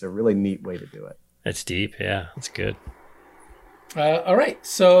 Like, it's a really neat way to do it. That's deep. Yeah, that's good. All right,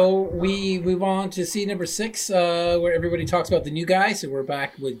 so we move on to scene number 6, where everybody talks about the new guy. So we're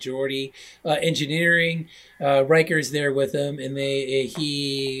back with Geordi engineering. Riker's there with him, and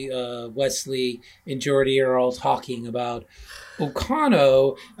Wesley, and Geordi are all talking about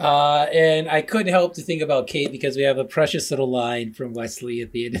Okano. And I couldn't help to think about Kate, because we have a precious little line from Wesley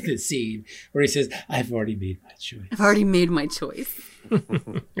at the end of the scene where he says, "I've already made my choice." I've already made my choice.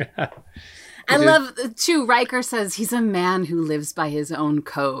 I love, too, Riker says he's a man who lives by his own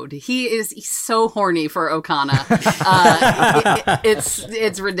code. He's so horny for Okana.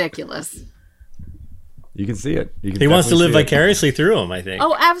 It's ridiculous. You can see it. He wants to live vicariously through him, I think.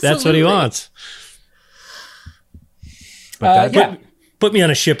 Oh, absolutely. That's what he wants. But Put me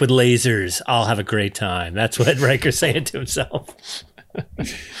on a ship with lasers. I'll have a great time. That's what Riker's saying to himself.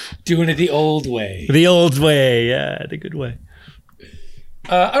 Doing it the old way. The old way. Yeah, the good way.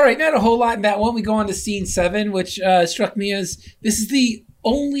 All right, not a whole lot in that one. We go on to scene 7, which struck me as this is the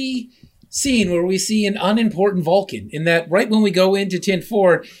only scene where we see an unimportant Vulcan. In that, right when we go into 10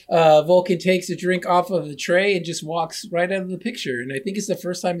 forward, Vulcan takes a drink off of the tray and just walks right out of the picture. And I think it's the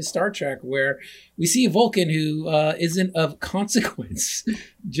first time in Star Trek where we see a Vulcan who isn't of consequence,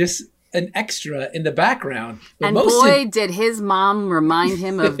 just an extra in the background. But and boy, did his mom remind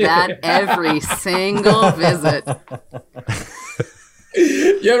him of that every single visit.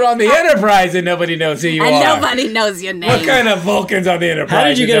 You're on the Enterprise and nobody knows who you and are. And nobody knows your name. What kind of Vulcan's on the Enterprise? How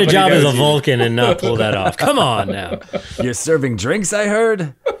did you get a job as a Vulcan and not pull that off? Come on now. You're serving drinks, I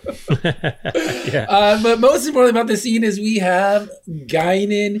heard. Yeah. But most importantly about the scene is we have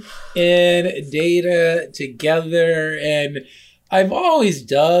Guinan and Data together. And I've always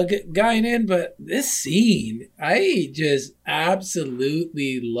dug Guinan, but this scene, I just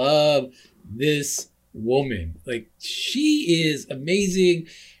absolutely love this woman. Like, she is amazing.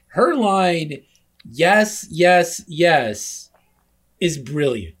 Her line, "Yes, yes, yes," is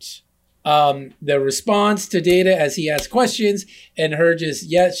brilliant. The response to Data as he asks questions, and her just,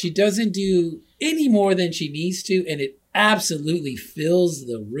 yes, she doesn't do any more than she needs to, and it absolutely fills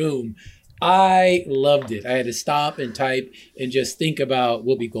the room. I loved it. I had to stop and type and just think about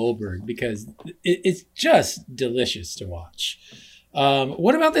Whoopi Goldberg, because it's just delicious to watch.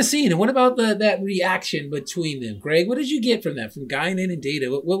 What about the scene, and what about that reaction between them? Greg, what did you get from that, from Guinan and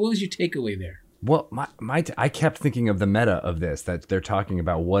Data? What was your takeaway there? Well, I kept thinking of the meta of this, that they're talking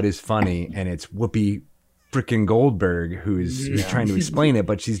about what is funny, and it's Whoopi frickin' Goldberg who's trying to explain it,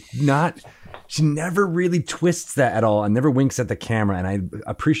 but she never really twists that at all and never winks at the camera, and I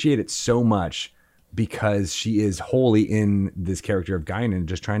appreciate it so much because she is wholly in this character of Guinan,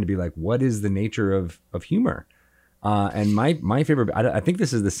 just trying to be like, what is the nature of humor? And my favorite, I think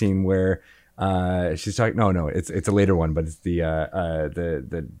this is the scene where she's talking. No, it's a later one, but it's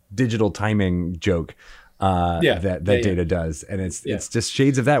the digital timing joke that Data does, and it's just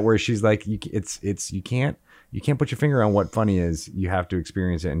shades of that, where she's like, you can't put your finger on what funny is. You have to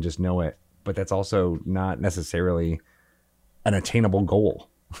experience it and just know it. But that's also not necessarily an attainable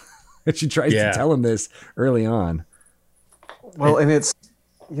goal. She tries to tell him this early on. Well, and it's,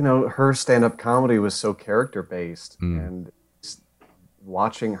 her stand-up comedy was so character-based, and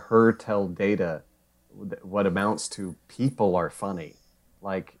watching her tell Data what amounts to people are funny.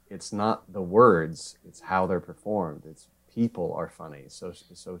 Like, it's not the words, it's how they're performed. It's people are funny. So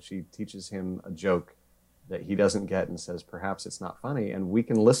she teaches him a joke that he doesn't get and says, perhaps it's not funny. And we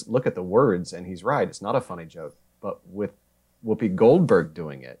can look at the words, and he's right, it's not a funny joke. But with Whoopi Goldberg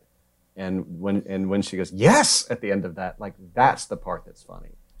doing it, and when she goes, yes, at the end of that, like, that's the part that's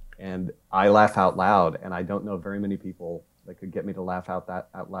funny. And I laugh out loud, and I don't know very many people that could get me to laugh out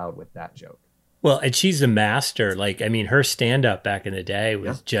loud with that joke. Well, and she's a master. Like, I mean, her stand-up back in the day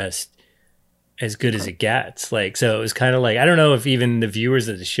was just as good as it gets. Like, so it was kind of like, I don't know if even the viewers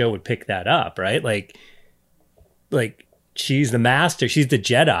of the show would pick that up, right? Like she's the master. She's the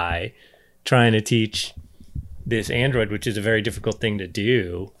Jedi trying to teach this android, which is a very difficult thing to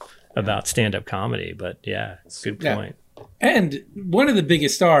do about stand-up comedy. But yeah, good point. And one of the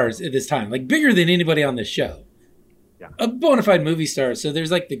biggest stars at this time, like bigger than anybody on this show. Yeah. A bona fide movie star. So there's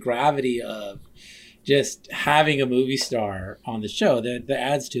like the gravity of just having a movie star on the show that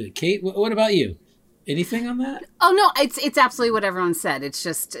adds to it. Kate, what about you? Anything on that? Oh, no, it's absolutely what everyone said. It's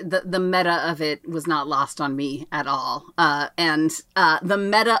just the meta of it was not lost on me at all. And the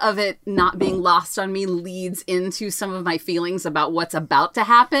meta of it not being lost on me leads into some of my feelings about what's about to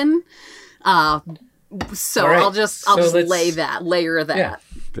happen. So All right. I'll just let's- layer that. Yeah.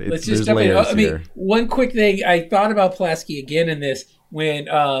 Let's just There's jump in. layers I mean, here. one quick thing. I thought about Pulaski again in this when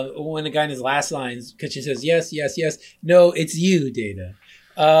the guy in his last lines, because she says, yes, yes, yes. No, it's you, Data.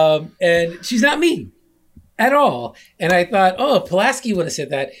 And she's not mean at all. And I thought, oh, if Pulaski would have said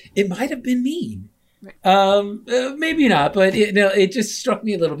that, it might have been mean. Maybe not, but it just struck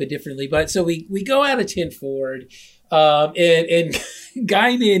me a little bit differently. But so we go out of Tin Ford, and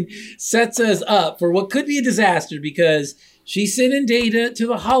Guinan sets us up for what could be a disaster because she's sending Data to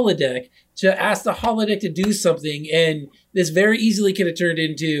the holodeck to ask the holodeck to do something, and this very easily could have turned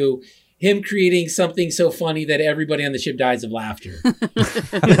into him creating something so funny that everybody on the ship dies of laughter.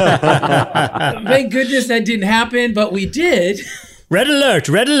 Thank goodness that didn't happen, but we did. Red alert,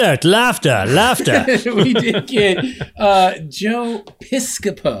 laughter. We did get Joe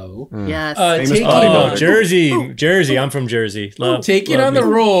Piscopo Yes. Famous taking bodybuilder. on, Jersey. I'm from Jersey. taking love on me. the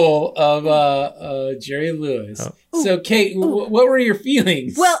role of Jerry Lewis. So, Kate, what were your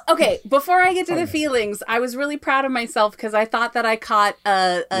feelings? Well, okay. Before I get to the feelings, I was really proud of myself because I thought that I caught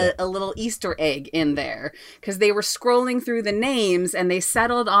a little Easter egg in there because they were scrolling through the names and they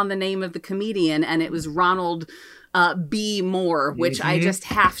settled on the name of the comedian, and it was Ronald B. Moore, which I just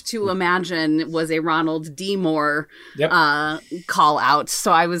have to imagine was a Ronald D. Moore call out.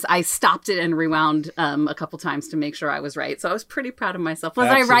 So I stopped it and rewound a couple times to make sure I was right. So I was pretty proud of myself. Was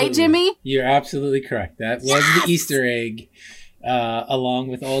I right, Absolutely. Jimmy? You're absolutely correct. That was the Easter egg, along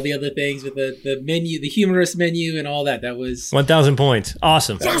with all the other things with the menu, the humorous menu, and all that. That was 1,000 points.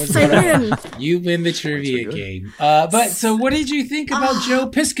 Awesome. Yes, I win. you win the trivia game. But so, what did you think about Joe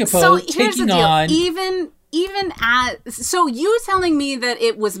Piscopo So here's the taking deal. on? Even so you telling me that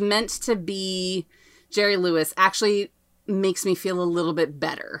it was meant to be Jerry Lewis actually makes me feel a little bit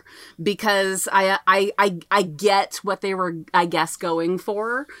better because I get what they were, I guess, going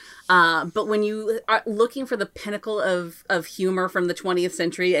for. But when you are looking for the pinnacle of humor from the 20th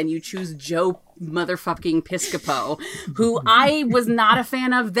century and you choose Joe motherfucking Piscopo, who I was not a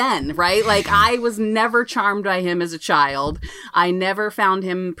fan of then, right? Like, I was never charmed by him as a child. I never found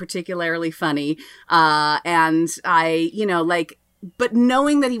him particularly funny. And but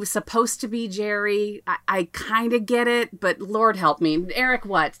knowing that he was supposed to be Jerry, I kind of get it, but Lord help me. Eric,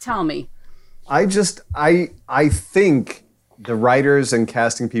 what? Tell me. I think the writers and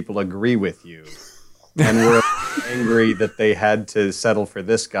casting people agree with you and were angry that they had to settle for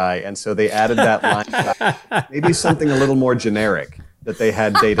this guy, and so they added that line, maybe something a little more generic that they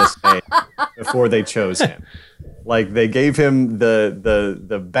had Data say before they chose him. Like, they gave him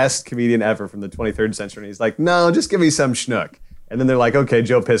the best comedian ever from the 23rd century, and he's like, no, just give me some schnook. And then they're like, okay,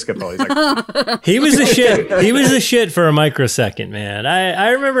 Joe Piscopo. He's like, He was the shit. He was the shit for a microsecond, man.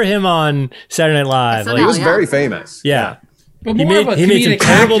 I remember him on Saturday Night Live. SNL, he was yeah. very famous. Yeah. But He more made- of a he made some comedic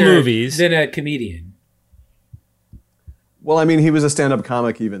terrible actor movies. than a comedian. Well, I mean, he was a stand-up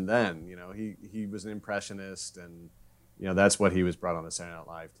comic even then. You know, he was an impressionist, and you know that's what he was brought on to Saturday Night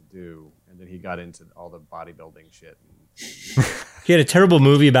Live to do. And then he got into all the bodybuilding shit. He had a terrible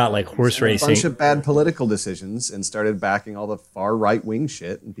movie about like horse A bunch racing. of bad political decisions, and started backing all the far right-wing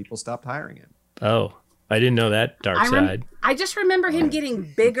shit, and people stopped hiring him. Oh, I didn't know that dark side. I just remember him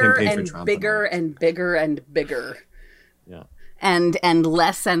getting bigger campaigned for and Trump bigger and all. and bigger and bigger. Yeah. And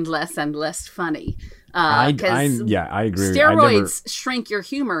less and less and less funny. I agree. Steroids shrink your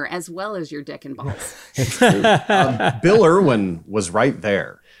humor as well as your dick and balls. Bill Irwin was right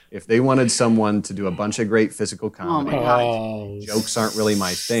there. If they wanted someone to do a bunch of great physical comedy, my God. Oh, jokes aren't really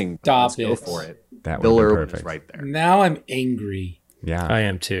my thing. But Stop let's go it. for it. That Bill would be Irwin was perfect. right there. now I'm angry. Yeah. I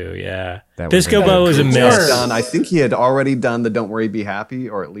am too. Yeah. That would've been Piscopo was a good. mess. Done. I think he had already done the "Don't Worry, Be Happy,"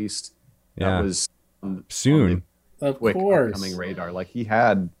 or at least Yeah. that was Soon. Of quick course. upcoming radar. Like, he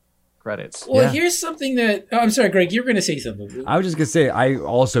had credits. Well, Yeah. here's something that I'm sorry, Greg. You're going to say something. I was just gonna say I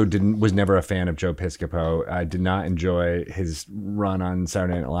also was never a fan of Joe Piscopo. I did not enjoy his run on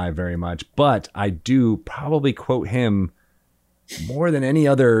Saturday Night Live very much, but I do probably quote him more than any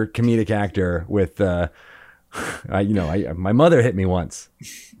other comedic actor. With my mother hit me once,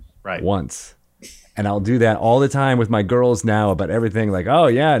 and I'll do that all the time with my girls now about everything. Like, oh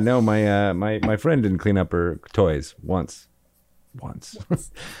yeah, no, my friend didn't clean up her toys once. Well,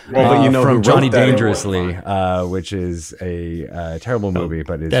 but you know from who Johnny wrote that? Dangerously, which is a terrible movie,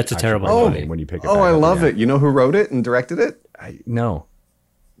 but it's That's a actually terrible quite movie. funny when you pick it. Oh, back I up love again. it. You know who wrote it and directed it? No.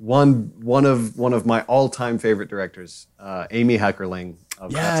 One of my all-time favorite directors, Amy Heckerling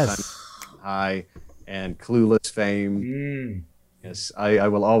of Yes. Fast Times at High and Clueless fame. Yes, I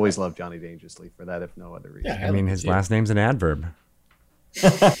will always love Johnny Dangerously for that, if no other reason. Yeah, I mean, his last name's an adverb.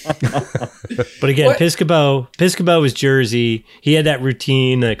 But again, Piscopo was Jersey. He had that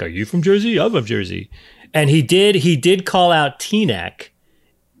routine, like, "Are you from Jersey? I'm from Jersey," and he did call out Teaneck,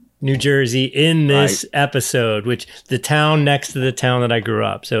 New Jersey, in this episode, which the town next to the town that I grew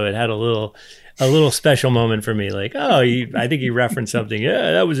up. So it had a little special moment for me. Like, I think he referenced something.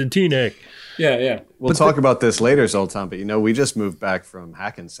 Yeah, that was in Teaneck. Yeah. We'll talk about this later, Zoltan, but we just moved back from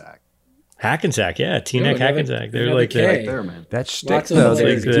Hackensack. Hackensack, yeah. Teaneck, Hackensack. They're like Right there, man. That shtick, Lots of though, those that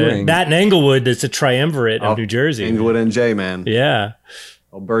he's like doing. that and Englewood, that's a triumvirate of New Jersey. Englewood and Jay, man. Yeah,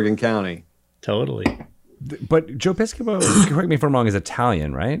 Old Bergen County. totally. But Joe Piscopo, correct me if I'm wrong, is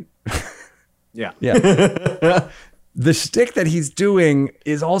Italian, right? Yeah. Yeah. The shtick that he's doing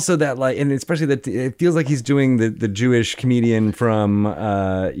is also that, like, and especially that it feels like he's doing the Jewish comedian from,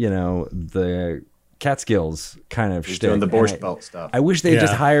 the Catskills kind of He's shtick. doing the And Borscht Belt stuff. I wish they Yeah.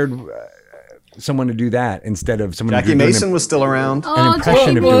 just hired someone to do that instead of someone Jackie to do Mason was still around. an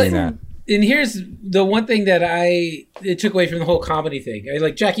impression of well, doing that. And here's the one thing that it took away from the whole comedy thing.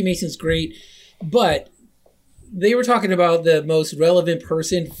 Like Jackie Mason's great, but they were talking about the most relevant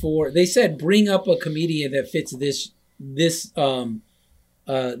person they said bring up a comedian that fits this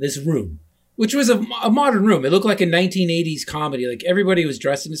room, which was a modern room. It looked like a 1980s comedy. Like everybody was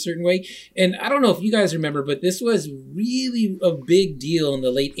dressed in a certain way. And I don't know if you guys remember, but this was really a big deal in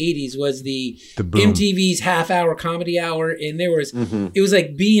the late 80s was the boom. MTV's half-hour comedy hour. And there was, it was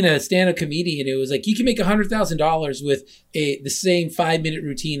like being a stand-up comedian. It was like you can make $100,000 with the same 5-minute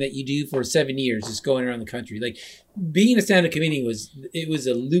routine that you do for 7 years, just going around the country. Like being a stand-up comedian was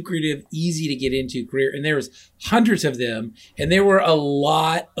a lucrative, easy to get into career. And there was hundreds of them. And there were a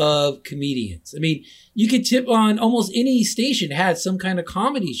lot of comedians. I mean, you could tip on almost any station had some kind of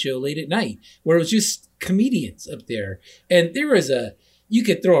comedy show late at night where it was just comedians up there. And there was you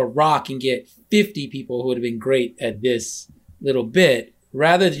could throw a rock and get 50 people who would have been great at this little bit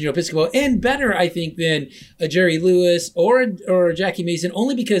rather than Joe Piscopo, and better, I think, than a Jerry Lewis or a Jackie Mason,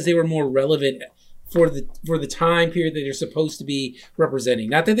 only because they were more relevant for the time period that they're supposed to be representing.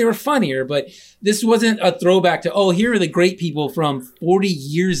 Not that they were funnier, but this wasn't a throwback to, here are the great people from 40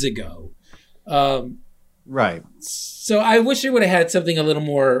 years ago. Right. So I wish they would have had something a little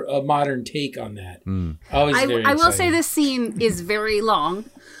more modern take on that. I will say this scene is very long.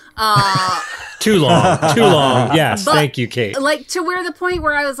 Too long. Yes, But, thank you, Kate. Like, to where the point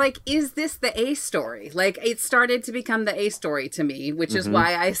where I was like, is this the A story? Like, it started to become the A story to me, which is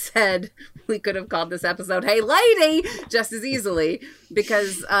why I said we could have called this episode Hey Lady just as easily,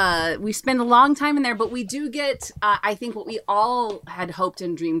 because we spend a long time in there, but we do get, I think, what we all had hoped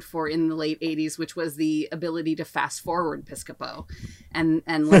and dreamed for in the late 80s, which was the ability to fast forward Piscopo. And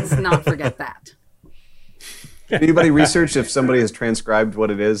let's not forget that. Anybody research if somebody has transcribed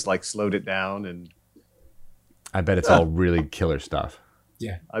what it is, like slowed it down? And I bet it's all really killer stuff.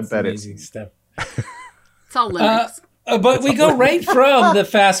 Yeah, I bet it's amazing stuff. It's all Linux. But we go right from the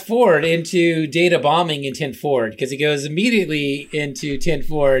fast forward into data bombing in 10 Forward, because he goes immediately into 10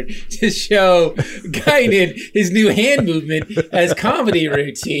 Forward to show Guinan his new hand movement as comedy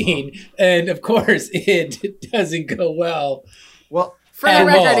routine. And of course, it doesn't go well. well. For the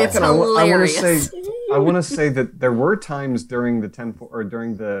record, it's And hilarious. I want to say that there were times during the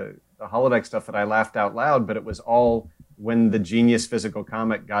during the holodeck stuff that I laughed out loud, but it was all when the genius physical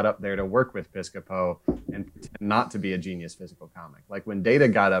comic got up there to work with Piscopo and pretend not to be a genius physical comic. Like when Data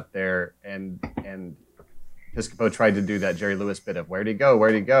got up there and Piscopo tried to do that Jerry Lewis bit of where'd he go?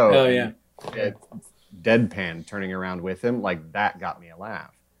 Oh, yeah. Deadpan turning around with him, like that got me a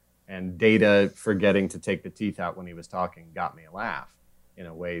laugh. And Data forgetting to take the teeth out when he was talking got me a laugh. In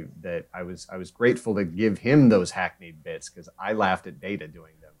a way that I was grateful to give him those hackneyed bits, because I laughed at Data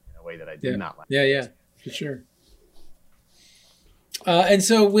doing them in a way that I did not laugh. Yeah, for sure. And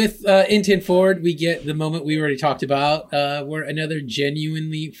so with in 10 Forward, we get the moment we already talked about, where another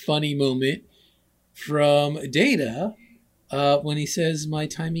genuinely funny moment from Data when he says, "My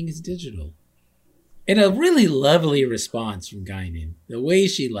timing is digital." And a really lovely response from Guinan. The way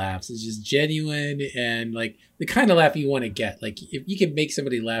she laughs is just genuine and like the kind of laugh you want to get. Like if you can make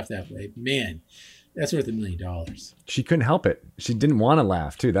somebody laugh that way, man, that's worth $1 million. She couldn't help it. She didn't want to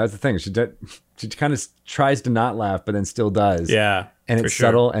laugh too. That's the thing. She kind of tries to not laugh, but then still does. Yeah, and for it's sure.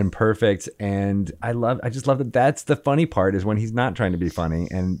 subtle and perfect. And I just love that. That's the funny part, is when he's not trying to be funny.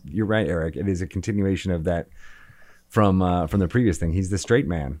 And you're right, Eric. It is a continuation of that from the previous thing. He's the straight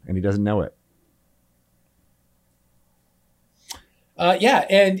man, and he doesn't know it. Yeah,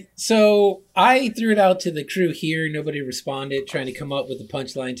 and so I threw it out to the crew here. Nobody responded, trying to come up with a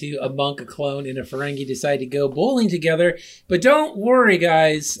punchline too. A monk, a clone, and a Ferengi decide to go bowling together. But don't worry,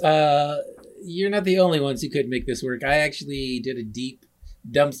 guys. You're not the only ones who couldn't make this work. I actually did a deep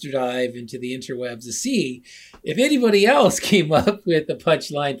dumpster dive into the interwebs to see if anybody else came up with a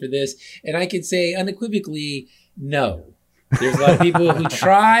punchline for this. And I can say unequivocally, no. There's a lot of people who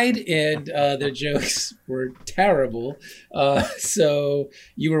tried, and their jokes were terrible. So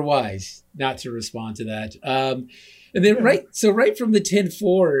you were wise not to respond to that. And then right from the 10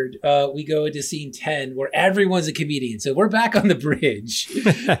 forward, we go into scene 10 where everyone's a comedian. So we're back on the bridge.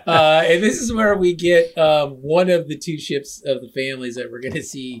 And this is where we get one of the two ships of the families that we're going to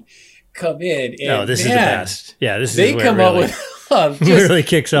see come in. And this is the best. Yeah, this is they where come it really, up with just really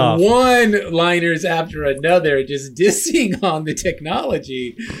kicks off. One-liners after another, just dissing on the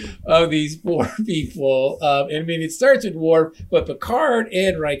technology of these poor people. I mean, it starts with Worf, but Picard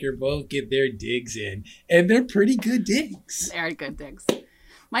and Riker both get their digs in, and they're pretty good digs. They are good digs.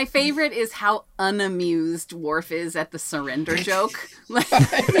 My favorite is how unamused Worf is at the surrender joke. Like,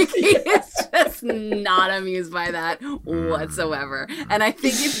 he is just not amused by that whatsoever. And I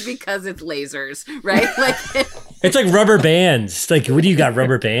think it's because it's lasers, right? Like it's like rubber bands. Like, what do you got,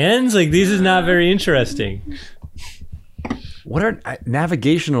 rubber bands? Like, this is not very interesting. What are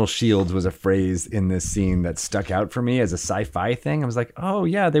navigational shields was a phrase in this scene that stuck out for me as a sci-fi thing. I was like, oh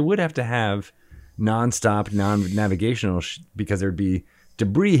yeah, they would have to have non-stop, non-navigational because there'd be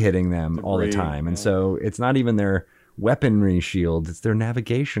debris hitting them all the time. And so it's not even their weaponry shields, it's their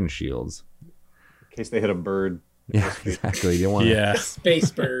navigation shields. In case they hit a bird. Yeah, exactly. You want space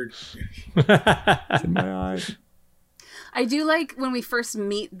bird. It's in my eyes. I do like when we first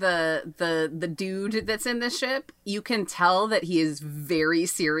meet the dude that's in the ship, you can tell that he is very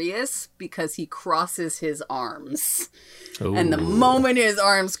serious because he crosses his arms. Ooh. And the moment his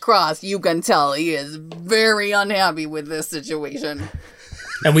arms cross, you can tell he is very unhappy with this situation.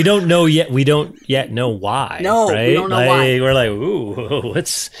 And we don't know yet. We don't yet know why. No, right? We don't know why. We're like, ooh,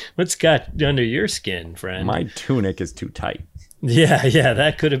 what's got under your skin, friend? My tunic is too tight. Yeah,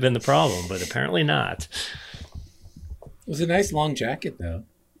 that could have been the problem, but apparently not. It was a nice long jacket, though.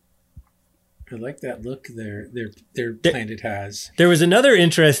 I like that look their planet has. There was another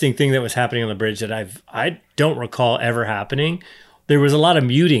interesting thing that was happening on the bridge that I don't recall ever happening. There was a lot of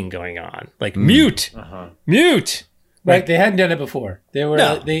muting going on, like mute. Right, they hadn't done it before.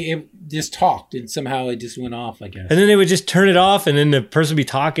 They just talked, and somehow it just went off, I guess. And then they would just turn it off, and then the person would be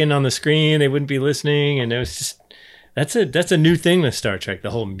talking on the screen. They wouldn't be listening, and it was just that's a new thing with Star Trek, the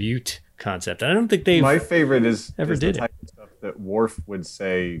whole mute concept. I don't think they. My favorite is ever did the type of stuff that Worf would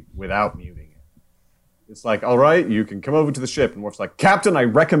say without muting it. It's like, all right, you can come over to the ship, and Worf's like, Captain, I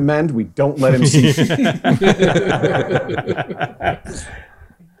recommend we don't let him see.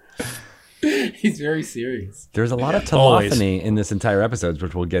 He's very serious. There's a lot of telephony in this entire episode,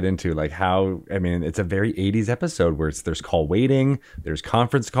 which we'll get into. Like how, I mean, it's a very 80s episode where there's call waiting, there's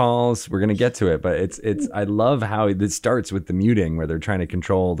conference calls. We're gonna get to it, but it's. I love how this starts with the muting where they're trying to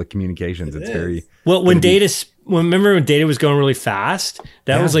control the communications. It's very well when remember when Data was going really fast?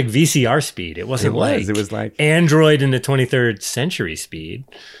 That was like VCR speed. It wasn't it was like Android in the 23rd century speed.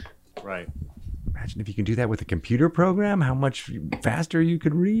 Right. Imagine if you can do that with a computer program, how much faster you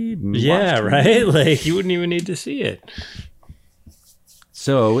could read. And watch right? Like you wouldn't even need to see it.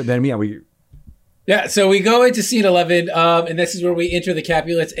 So then, so we go into scene 11, and this is where we enter the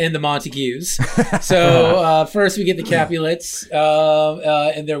Capulets and the Montagues. So first we get the Capulets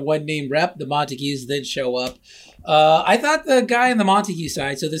and their one-name rep. The Montagues then show up. I thought the guy on the Montague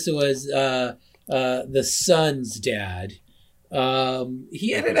side, so this was the son's dad.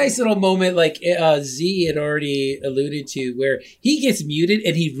 He had a nice little moment like Z had already alluded to where he gets muted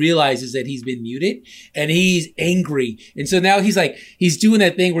and he realizes that he's been muted and he's angry. And so now he's doing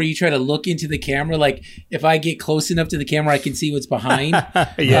that thing where you try to look into the camera. Like if I get close enough to the camera, I can see what's behind.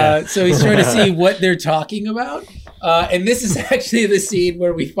 So he's trying to see what they're talking about. And this is actually the scene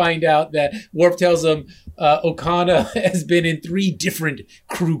where we find out that Worf tells him Okona has been in 3 different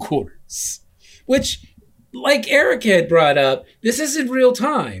crew quarters, which, like Eric had brought up, this isn't real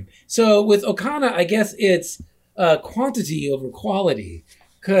time. So with Okona, I guess it's quantity over quality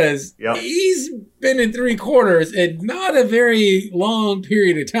because he's been in 3 quarters and not a very long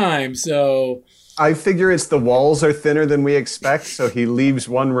period of time. So I figure it's the walls are thinner than we expect, so he leaves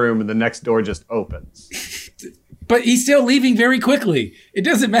one room and the next door just opens. But he's still leaving very quickly. It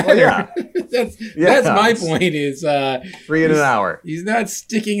doesn't matter. That's my point. Is 3 in an hour. He's not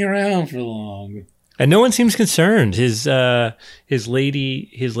sticking around for long. And no one seems concerned. His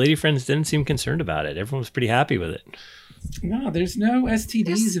lady friends didn't seem concerned about it. Everyone was pretty happy with it. No, there's no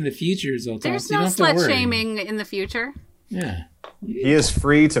STDs in the future, Zoltan. There's no slut shaming in the future. Yeah. He is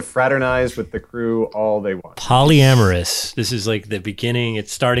free to fraternize with the crew all they want. Polyamorous. This is like the beginning.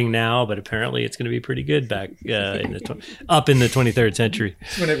 It's starting now, but apparently it's going to be pretty good back up in the 23rd century.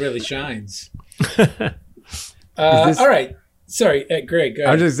 That's when it really shines. All right. Sorry, Greg. Go I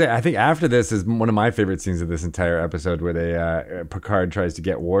ahead. was just saying, I think after this is one of my favorite scenes of this entire episode, where they Picard tries to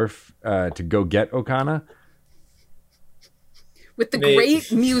get Worf to go get Okana. With the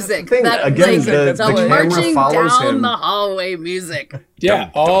great music, thing. that Again, like the camera marching follows down him. the hallway music. Yeah,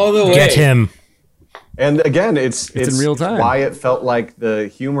 all the way. Get him. And again, it's in real time. Why it felt like the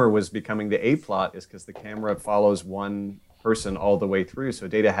humor was becoming the A plot is because the camera follows one person all the way through. So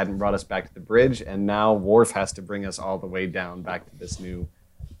Data hadn't brought us back to the bridge, and now Worf has to bring us all the way down back to this new,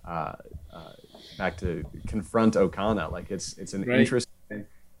 back to confront Okana. Like it's an Right. interesting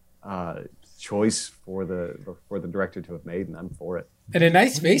choice for the director to have made, and I'm for it. And a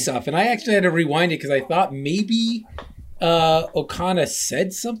nice face-off. And I actually had to rewind it because I thought maybe Okana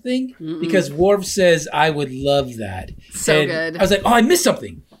said something because Worf says, "I would love that." So And good. I was like, "Oh, I missed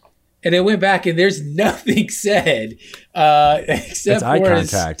something." And I went back and there's nothing said except It's eye for a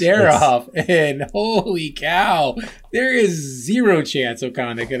contact. stare off. And holy cow, there is zero chance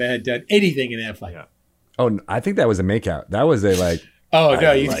Okana could have done anything in that fight. Yeah. Oh, I think that was a makeout. That was a like. Oh,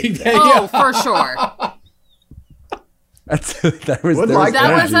 no, I you like think that. that? Oh, for sure. That was Would there like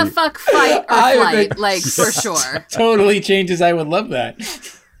That was a energy. fuck fight or I would flight, think- like for sure. Totally changes. I would love that.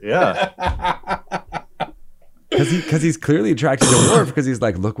 Yeah. Because he's clearly attracted to Worf, because he's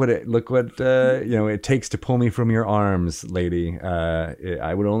like, look what it takes to pull me from your arms, lady.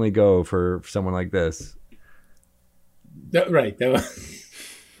 I would only go for someone like this. Right. That was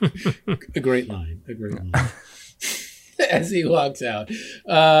a great line. A great line. As he walks out.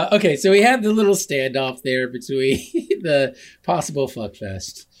 Okay, so we have the little standoff there between the possible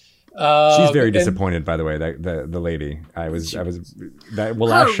fuckfest. She's very and- disappointed, by the way. That the lady. I was that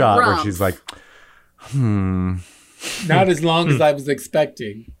last shot where rump. she's like, Not as long as I was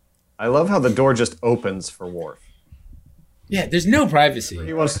expecting. I love how the door just opens for Worf. Yeah, there's no He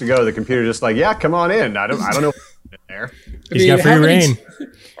privacy. wants to go. The computer just like, yeah, come on in. I don't know what's in there. He's got free how many- reign.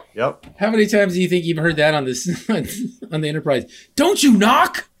 Yep. How many times do you think you've heard that on this on the Enterprise? Don't you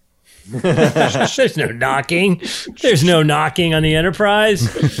knock? There's no knocking. There's no knocking on the Enterprise.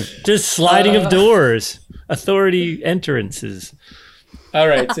 Just sliding of doors. Authority entrances. All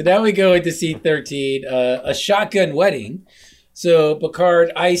right, so now we go into scene 13, a shotgun wedding. So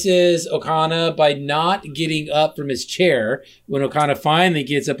Picard ices Okana by not getting up from his chair when Okana finally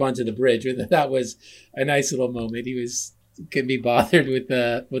gets up onto the bridge. That was a nice little moment. He couldn't be bothered with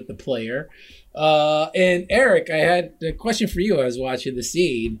the player. And Eric, I had a question for you. I was watching the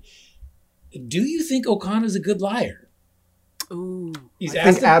scene. Do you think Okana's a good liar? Ooh. He's I think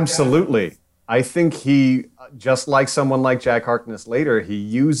asked him- absolutely. I think he, just like someone like Jack Harkness later, he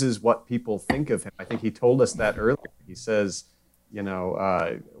uses what people think of him. I think he told us that earlier. He says,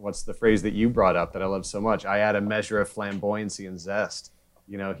 what's the phrase that you brought up that I love so much? I add a measure of flamboyancy and zest.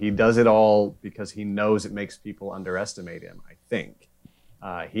 He does it all because he knows it makes people underestimate him, I think.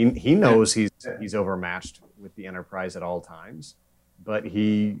 He knows he's overmatched with the Enterprise at all times, but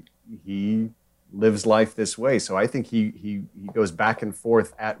he lives life this way. So I think he goes back and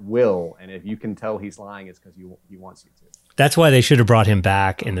forth at will, and if you can tell he's lying, it's because he wants you to. That's why they should have brought him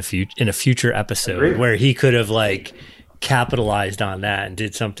back in a future episode Agreed. where he could have like capitalized on that and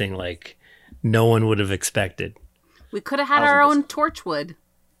did something like no one would have expected. We could have had our own Torchwood.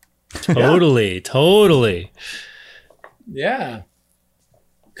 Totally. Yeah.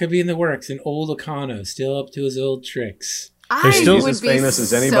 Could be in the works. An old Okano, still up to his old tricks. They're still- He's as famous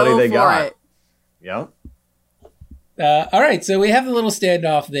as anybody they for got. it. Yeah. All right, so we have the little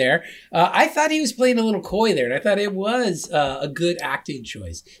standoff there. I thought he was playing a little coy there, and I thought it was a good acting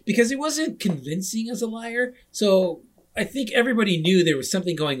choice because he wasn't convincing as a liar. So I think everybody knew there was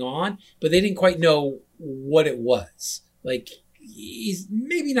something going on, but they didn't quite know what it was. Like, he's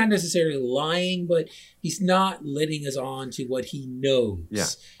maybe not necessarily lying, but he's not letting us on to what he knows. Yeah.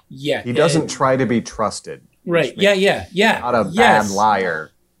 Yeah. He doesn't try to be trusted. Right. Yeah. Not a Yes. bad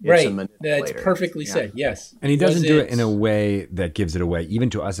liar. It's a Right. manipulator. That's perfectly Yeah. said. Yes. and he doesn't do it in a Wasn't- way that gives it away,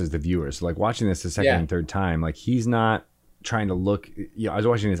 even to us as the viewers. So like watching this the second Yeah. and third time, like he's not trying to look. I was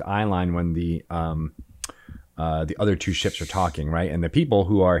watching his eye line when the other two ships are talking, right? And the people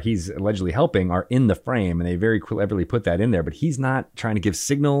who he's allegedly helping are in the frame, and they very cleverly put that in there. But he's not trying to give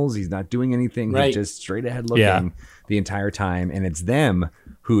signals. He's not doing anything. Right. He's just straight ahead looking Yeah. the entire time. And it's them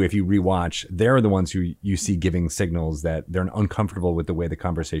who, if you rewatch, they're the ones who you see giving signals that they're uncomfortable with the way the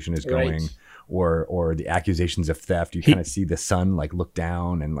conversation is Right. going, or the accusations of theft. You kind of see the son like look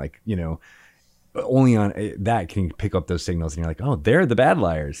down and like, only on that can you pick up those signals, and you're like, oh, they're the bad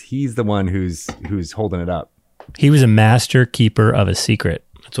liars. He's the one who's holding it up. He was a master keeper of a secret.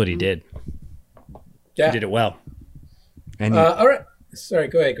 That's what he did. Yeah. He did it well. And All right. Sorry,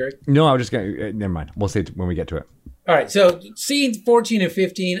 go ahead, Greg. no, I was just gonna. Never mind. We'll say it when we get to it. All right, so scene 14 and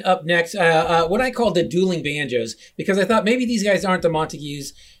 15 up next. What I call the dueling banjos, because I thought maybe these guys aren't the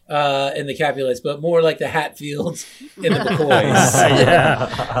Montagues and the Capulets, but more like the Hatfields and the McCoys.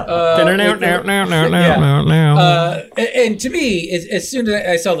 And to me, as soon as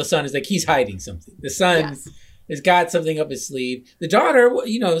I saw the son, it's like he's hiding something. The son has got something up his sleeve. The daughter,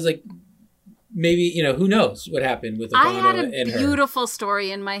 was like, maybe, who knows what happened with Okono I had a and her. beautiful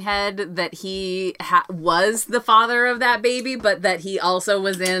story in my head that he was the father of that baby, but that he also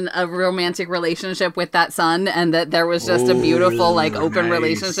was in a romantic relationship with that son, and that there was just a beautiful, open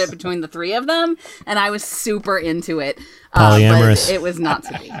relationship between the three of them. And I was super into it. Polyamorous. But it was not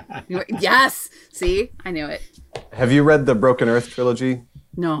to be. Yes. See? I knew it. Have you read the Broken Earth trilogy?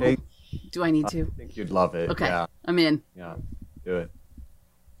 No. Hey. Do I need to? I think you'd love it. Okay. Yeah. I'm in. Yeah. Do it.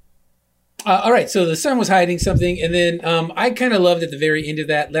 All right, so the son was hiding something, and then I kind of loved at the very end of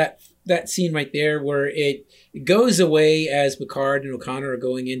that scene right there where it goes away as Picard and O'Connor are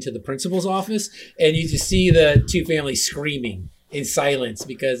going into the principal's office, and you just see the two families screaming in silence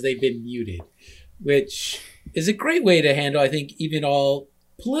because they've been muted, which is a great way to handle, I think, even all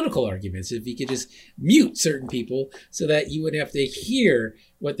political arguments, if you could just mute certain people so that you wouldn't have to hear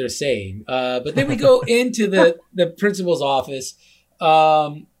what they're saying. But then we go into the principal's office,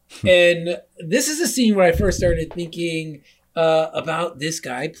 and this is a scene where I first started thinking about this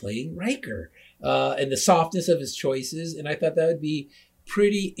guy playing Riker and the softness of his choices. And I thought that would be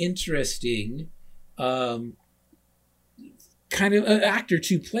pretty interesting kind of an actor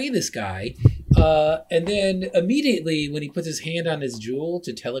to play this guy. And then immediately when he puts his hand on his jewel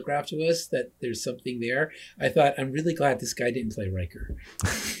to telegraph to us that there's something there, I thought, I'm really glad this guy didn't play Riker.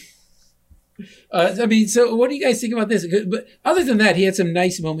 So what do you guys think about this? But other than that, he had some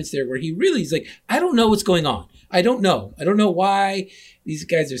nice moments there where he really is like, I don't know what's going on. I don't know why these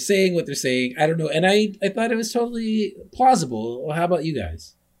guys are saying what they're saying. I don't know. And I thought it was totally plausible. Well, how about you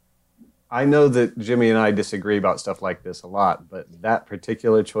guys? I know that Jimmy and I disagree about stuff like this a lot, but that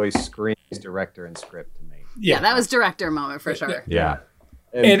particular choice screams director and script to me. Yeah, that was director moment for sure. Yeah.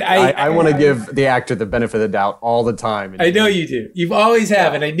 And I want to give the actor the benefit of the doubt all the time. I know you do. You've always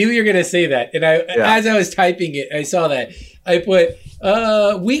have, and I knew you were going to say that. And as I was typing it, I saw that. I put,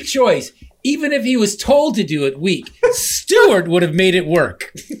 weak choice. Even if he was told to do it weak, Stewart would have made it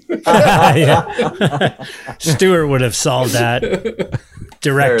work. Stewart would have solved that.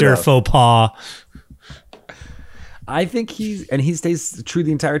 Director faux pas. I think he stays true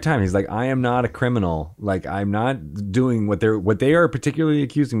the entire time. He's like, I am not a criminal. Like, I'm not doing what they are particularly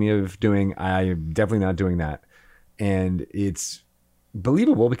accusing me of doing. I'm definitely not doing that. And it's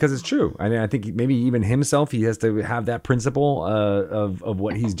believable because it's true. I mean, I think maybe even himself, he has to have that principle of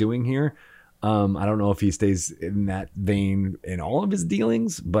what he's doing here. I don't know if he stays in that vein in all of his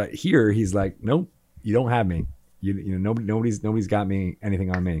dealings, but here he's like, nope, you don't have me. You know, nobody's got me,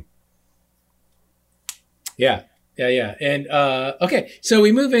 anything on me. Yeah. And okay, so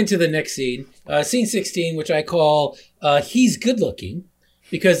we move into the next scene, scene 16, which I call he's good looking,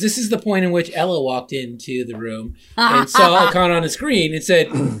 because this is the point in which Ella walked into the room and saw O'Connor on the screen and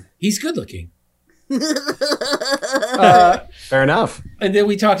said, he's good looking. Fair enough. And then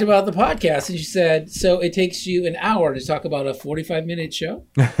we talked about the podcast, and she said, so it takes you an hour to talk about a 45-minute show?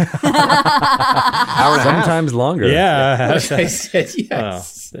 Sometimes longer. Yeah. I said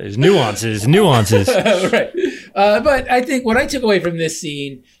yes. There's nuances. Right. But I think what I took away from this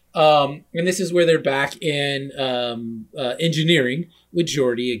scene, and this is where they're back in engineering with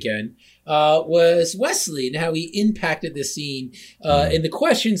Geordi again, was Wesley and how he impacted the scene. And the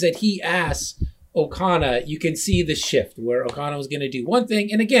questions that he asked O'Connor, you can see the shift where O'Connor was going to do one thing.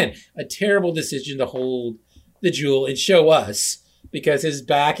 And again, a terrible decision to hold the jewel and show us, because his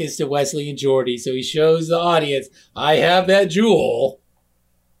back is to Wesley and Geordi. So he shows the audience, I have that jewel.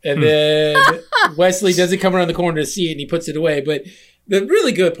 And then Wesley doesn't come around the corner to see it, and he puts it away. But the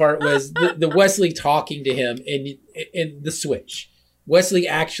really good part was the Wesley talking to him and the switch. Wesley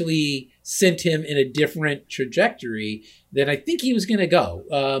actually sent him in a different trajectory than I think he was going to go.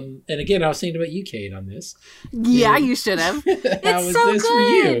 And again, I was thinking about you, Kate, on this. Yeah, you should have. It's so this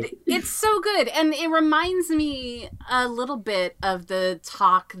good. for you? It's so good. And it reminds me a little bit of the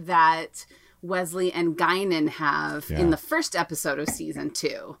talk that Wesley and Guinan have in the first episode of season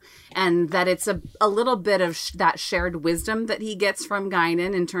 2, and that it's a little bit of that shared wisdom that he gets from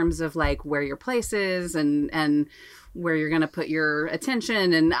Guinan in terms of like where your place is and where you're going to put your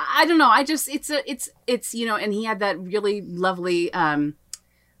attention. And I don't know. I just, it's, you know, and he had that really lovely,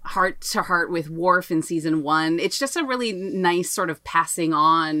 heart to heart with Worf in season 1. It's just a really nice sort of passing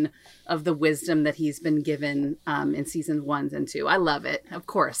on of the wisdom that he's been given in season 1 and 2. I love it. Of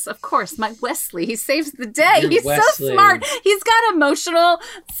course, my Wesley. He saves the day. He's Wesley. So smart. He's got emotional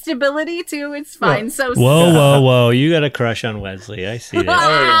stability too. It's fine. So whoa! You got a crush on Wesley. I see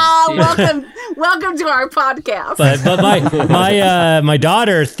that. Welcome to our podcast. But my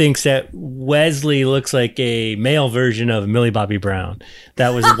daughter thinks that Wesley looks like a male version of Millie Bobby Brown.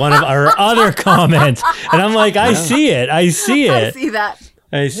 That was one of our other comments, and I'm like, I see it. I see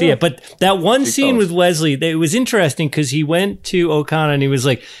it. But that one scene with Wesley, it was interesting because he went to Okana and he was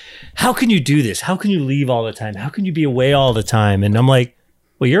like, how can you do this? How can you leave all the time? How can you be away all the time? And I'm like,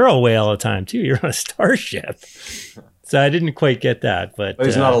 well, you're away all the time too. You're on a starship. So I didn't quite get that. But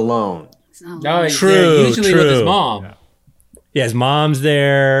he's not alone. No, he's true. Usually with his mom. Yeah, his mom's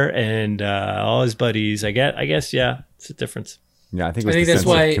there and all his buddies. I guess, yeah, it's a difference. Yeah, I think it's the sense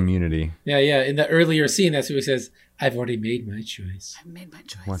of community. Yeah. In the earlier scene, that's what he says, I've already made my choice. I've made my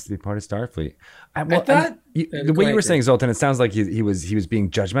choice. Wants to be part of Starfleet. The way you were saying, Zoltan, it sounds like he was being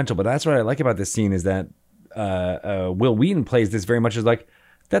judgmental, but that's what I like about this scene is that Will Wheaton plays this very much as like,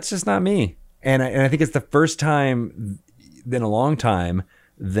 that's just not me. And I think it's the first time in a long time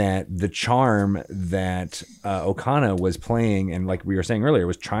that the charm that Okana was playing, and like we were saying earlier,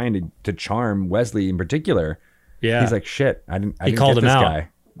 was trying to charm Wesley in particular. Yeah, he's like, shit, I didn't called get him this out. guy.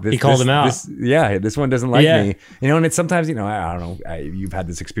 He called him out. This one doesn't like me. You know, and it's sometimes, you know, I don't know, you've had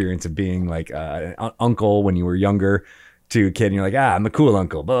this experience of being like an uncle when you were younger to a kid, and you're like, I'm the cool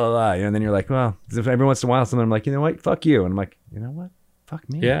uncle, blah, blah, blah. And then you're like, well, every once in a while, someone I'm like, you know what, fuck you. And I'm like, you know what, fuck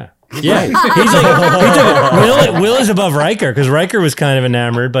me. Yeah. Yeah. He's like, Will is above Riker because Riker was kind of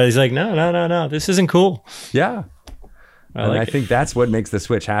enamored, but he's like, no, this isn't cool. Yeah. I think that's what makes the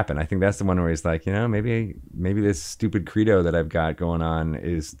switch happen. I think that's the one where he's like, you know, maybe this stupid credo that I've got going on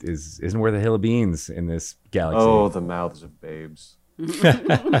isn't worth a hill of beans in this galaxy. Oh, the mouths of babes.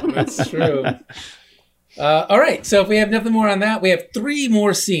 That's true. All right, so if we have nothing more on that, we have 3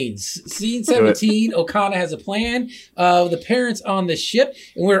 more scenes. Scene 17, Okana has a plan. The parents on the ship,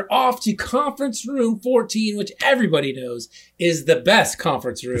 and we're off to conference room 14, which everybody knows is the best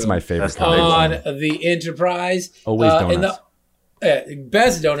conference room. It's my favorite on the Enterprise. Always donuts.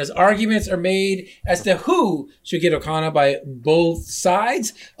 Best donuts. Arguments are made as to who should get Okana by both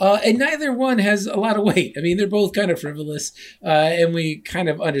sides, and neither one has a lot of weight. I mean, they're both kind of frivolous, and we kind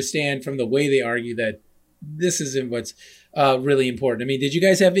of understand from the way they argue that this isn't what's really important. I mean, did you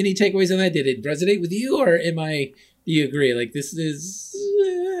guys have any takeaways on that? Did it resonate with you, or do you agree? Like, this is...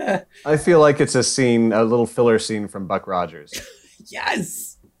 I feel like it's a little filler scene from Buck Rogers.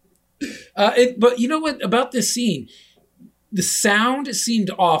 Yes! But you know what? About this scene, the sound seemed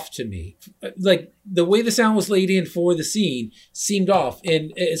off to me. Like, the way the sound was laid in for the scene seemed off.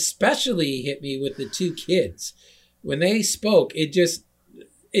 And it especially hit me with the 2 kids. When they spoke,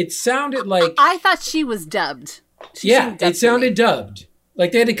 it sounded like... I thought she was dubbed. It sounded dubbed.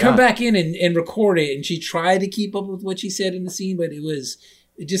 Like they had to come back in and record it, and she tried to keep up with what she said in the scene, but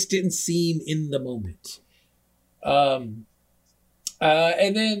it just didn't seem in the moment. And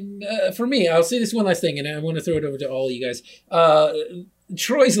then for me, I'll say this one last thing, and I want to throw it over to all of you guys.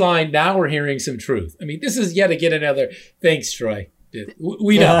 Troy's line, now we're hearing some truth. I mean, this is yet again another, thanks, Troy.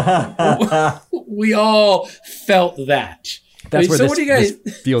 We know. We all felt that. That's where this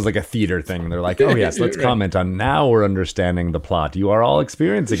feels like a theater thing. They're like, oh, yes, let's comment on now we're understanding the plot. You are all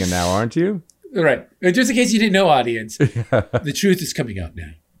experiencing it now, aren't you? Right. Just in case you didn't know, audience, the truth is coming out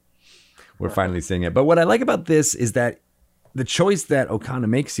now. We're finally seeing it. But what I like about this is that the choice that Okana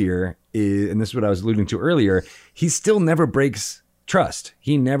makes here is, and this is what I was alluding to earlier, he still never breaks trust.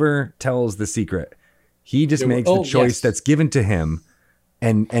 He never tells the secret. He just makes the choice that's given to him.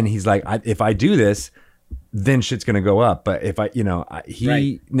 And he's like, if I do this, then shit's going to go up. But if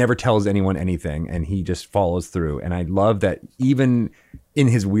he never tells anyone anything, and he just follows through. And I love that even in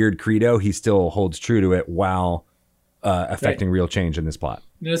his weird credo, he still holds true to it while affecting real change in this plot.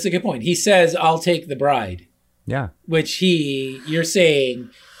 No, that's a good point. He says, I'll take the bride. Yeah. Which you're saying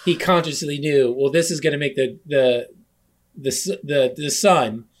he consciously knew, well, this is going to make the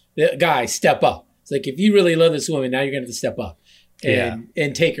son, the guy, step up. It's like, if you really love this woman, now you're going to have to step up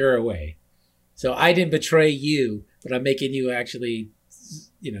and take her away. So I didn't betray you, but I'm making you actually,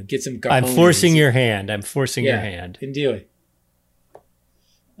 get some. I'm forcing your hand. I'm forcing your hand. And do it.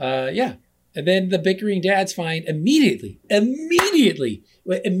 And then the bickering dads find immediately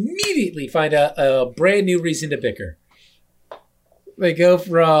find a brand new reason to bicker. They go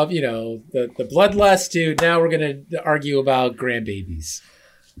from, the bloodlust to now we're going to argue about grandbabies.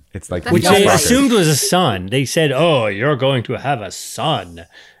 It's like Which they assumed was a son. They said, "Oh, you're going to have a son."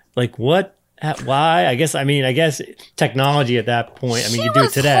 Like what? Why? I guess technology at that point. I mean, you do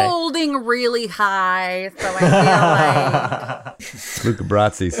it today. Holding really high, so I feel like Luca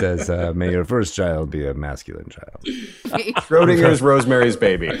Brasi says, "May your first child be a masculine child." Schrodinger's Rosemary's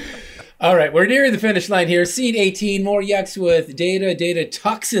Baby. All right, we're nearing the finish line here. Scene 18, more yucks with Data. Data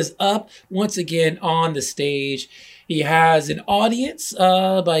tucks up once again on the stage. He has an audience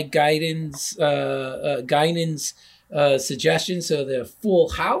by Guinan's suggestion, so the full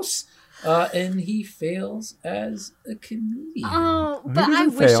house, and he fails as a comedian. Oh, but I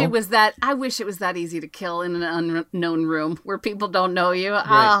wish it was that easy to kill in an unknown room where people don't know you.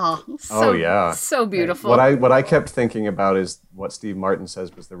 Right. So beautiful. What I kept thinking about is what Steve Martin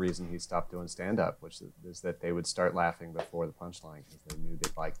says was the reason he stopped doing stand-up, which is that they would start laughing before the punchline because they knew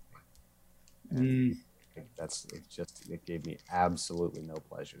they'd like me. It gave me absolutely no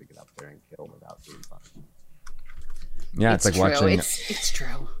pleasure to get up there and kill without being funny. Yeah, it's like true. watching. It's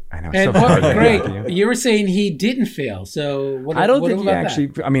true. I know. And So hard to Greg, argue. you were saying he didn't fail. So what? I don't what think he about actually.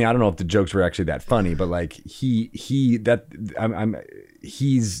 that? I mean, I don't know if the jokes were actually that funny, but like he's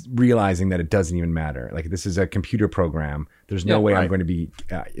realizing that it doesn't even matter. Like this is a computer program. There's no way I'm going to be.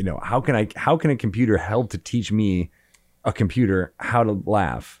 How can a computer help to teach me, a computer, how to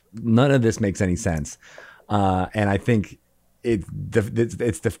laugh? None of this makes any sense. And I think it's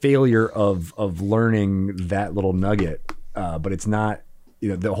the failure of learning that little nugget. But it's not.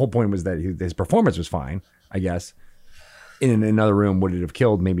 The whole point was that his performance was fine, I guess. In another room, would it have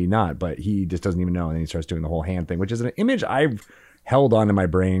killed? Maybe not, but he just doesn't even know. And then he starts doing the whole hand thing, which is an image I've held on in my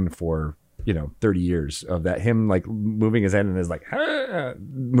brain for, 30 years of that, him like moving his head and is like,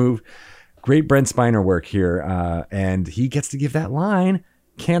 move. Great Brent Spiner work here. And he gets to give that line,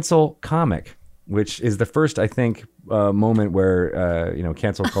 cancel comic, which is the first, I think, moment where,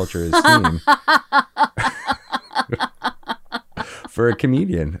 cancel culture is seen. For a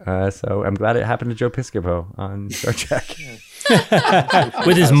comedian. So I'm glad it happened to Joe Piscopo on Star Trek.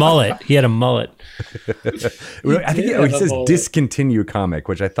 With his mullet. He had a mullet. I think he says discontinue comic,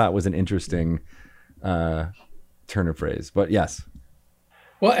 which I thought was an interesting turn of phrase. But yes.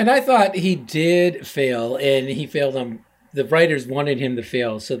 Well, and I thought he did fail, and he failed them. The writers wanted him to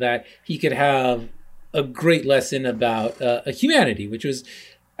fail so that he could have a great lesson about humanity, which was,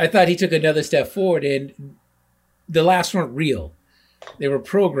 I thought he took another step forward, and the laughs weren't real. They were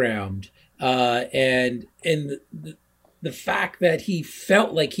programmed, and the fact that he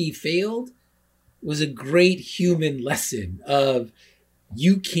felt like he failed was a great human lesson of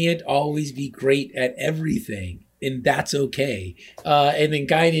you can't always be great at everything, and that's okay. And then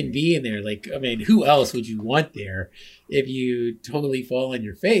Guinan being there, like, I mean, who else would you want there if you totally fall on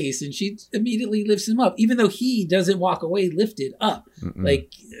your face? And she immediately lifts him up, even though he doesn't walk away lifted up.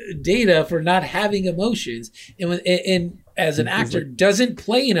 Like Data, for not having emotions, and as an actor, doesn't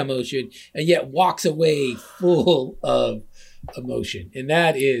play an emotion and yet walks away full of emotion. And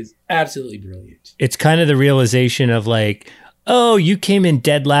that is absolutely brilliant. It's kind of the realization of like, oh, you came in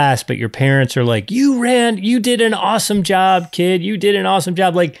dead last, but your parents are like, you did an awesome job, kid. You did an awesome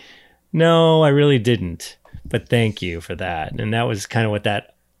job. Like, no, I really didn't. But thank you for that. And that was kind of what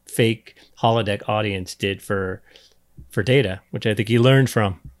that fake holodeck audience did for Data, which I think he learned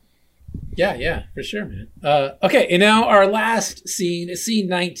from. Yeah, for sure, man. Okay, and now our last scene is scene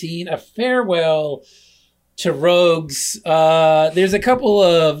 19, a farewell to rogues. There's a couple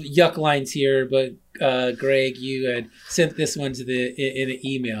of yuck lines here, but Greg, you had sent this one in an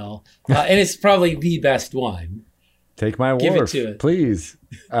email, and it's probably the best one. Take my Give wharf, it to it. please.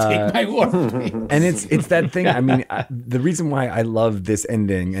 Take my wharf, please. And it's that thing. I mean, the reason why I love this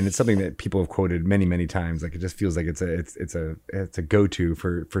ending, and it's something that people have quoted many, many times. Like it just feels like it's a go-to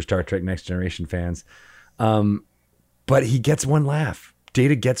for Star Trek Next Generation fans. But he gets one laugh.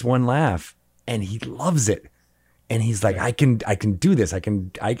 Data gets one laugh, and he loves it. And he's like, I can do this. I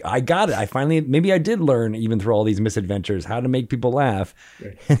got it. I finally, maybe I did learn, even through all these misadventures, how to make people laugh.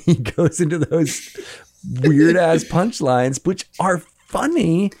 Right. And he goes into those weird ass punchlines, which are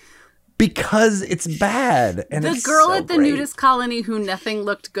funny because it's bad. And the girl at the nudist colony who nothing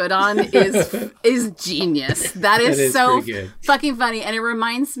looked good on is genius. That is so fucking funny. And it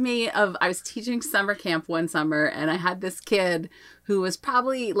reminds me of, I was teaching summer camp one summer, and I had this kid who was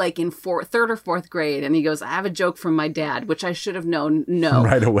probably like in third or fourth grade. And he goes, I have a joke from my dad, which I should have known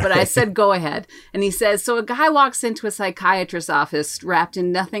right away. But I said, go ahead. And he says, so a guy walks into a psychiatrist's office wrapped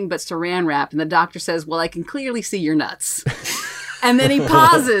in nothing but saran wrap. And the doctor says, well, I can clearly see your nuts. And then he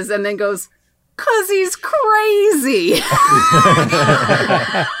pauses and then goes, Because he's crazy.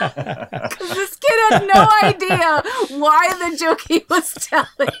 Because this kid had no idea why the joke he was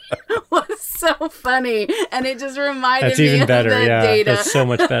telling was so funny. And it just reminded me even of better. that Yeah, Data. that's so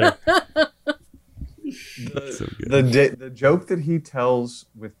much better. The joke that he tells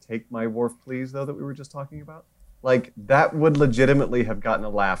with "Take my wharf, please," though, that we were just talking about, like that would legitimately have gotten a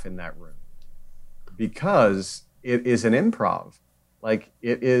laugh in that room because it is an improv. Like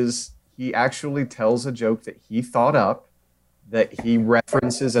it is, he actually tells a joke that he thought up, that he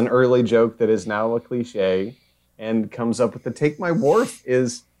references an early joke that is now a cliche, and comes up with the "Take my wharf"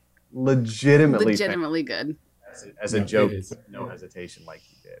 is legitimately good. as a joke, with no hesitation, like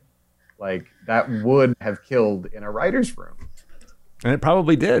he did. Like that would have killed in a writer's room. And it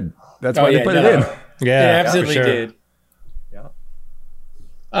probably did. That's why they put it in. Yeah, it absolutely for sure. did. Yeah.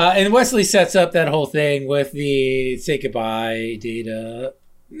 And Wesley sets up that whole thing with the say goodbye Data.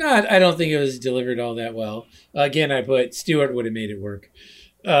 I don't think it was delivered all that well. Again, I put Stewart would have made it work.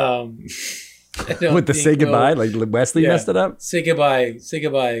 With the say goodbye, like Wesley messed it up. Say goodbye,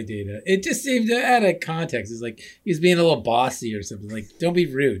 Data. It just seemed to add a context. It's like he's being a little bossy or something. Like, don't be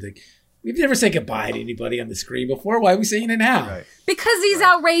rude. Like, we've never said goodbye to anybody on the screen before. Why are we saying it now? Right. Because he's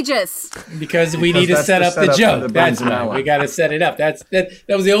outrageous. Because we need to that's set the up the setup for joke. the That's Bunsen why hour. we got to set it up. That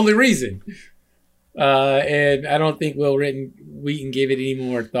was the only reason. And I don't think Will Wheaton gave it any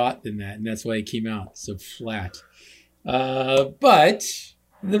more thought than that, and that's why it came out so flat. But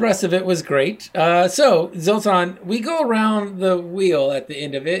the rest of it was great. So Zoltan, we go around the wheel at the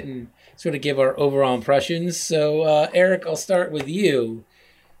end of it and sort of give our overall impressions. So Eric, I'll start with you.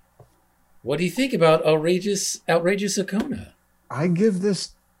 What do you think about Outrageous Okona? I give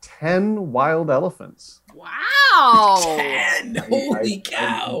this 10 wild elephants. Wow. 10! Holy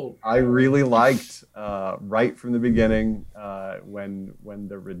cow! I really liked right from the beginning when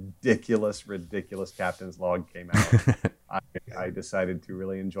the ridiculous captain's log came out. I decided to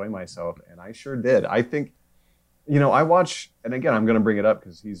really enjoy myself, and I sure did. I think, I watch, and again, I'm going to bring it up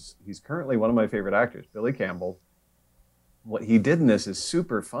because he's currently one of my favorite actors, Billy Campbell. What he did in this is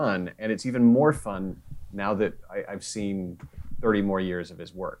super fun, and it's even more fun now that I've seen 30 more years of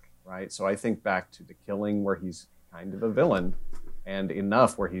his work, right? So I think back to The Killing, where he's kind of a villain, and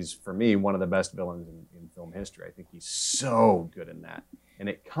Enough, where he's, for me, one of the best villains in film history. I think he's so good in that. And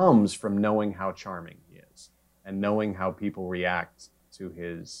it comes from knowing how charming he is and knowing how people react to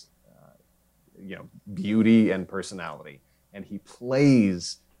his beauty and personality. And he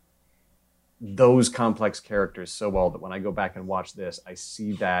plays those complex characters so well that when I go back and watch this, I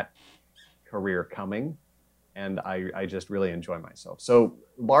see that career coming, and I just really enjoy myself. So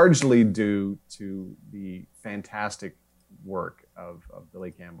largely due to the fantastic work of Billy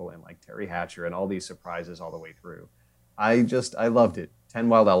Campbell and like Terry Hatcher and all these surprises all the way through. I loved it. 10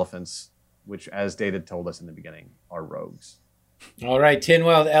 Wild Elephants, which, as Data told us in the beginning, are rogues. All right, 10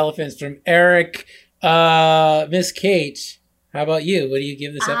 Wild Elephants from Eric. Miss Kate, how about you? What do you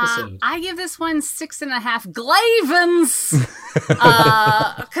give this episode? I give this one 6.5 Glavins.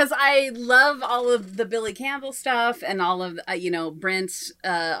 Because I love all of the Billy Campbell stuff and all of, Brent,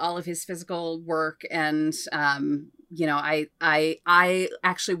 all of his physical work. And, I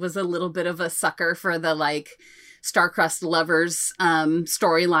actually was a little bit of a sucker for the, Star-Crossed Lovers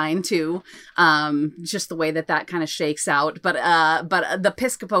storyline too, just the way that kind of shakes out. But the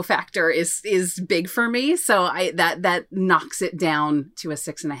Piscopo factor is big for me, so that knocks it down to a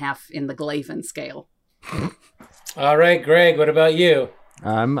 6.5 in the Glavin scale. All right, Greg, what about you?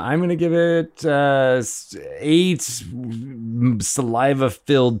 I'm gonna give it 8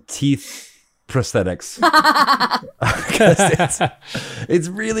 saliva-filled teeth prosthetics. It's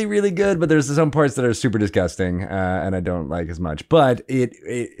really, really good, but there's some parts that are super disgusting, and I don't like as much. But it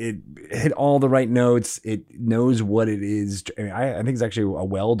hit all the right notes. It knows what it is. I think it's actually a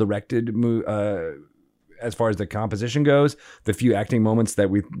well-directed movie. As far as the composition goes, the few acting moments that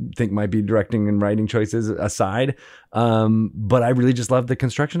we think might be directing and writing choices aside, but I really just love the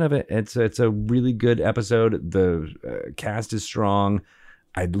construction of it. It's a really good episode. The cast is strong.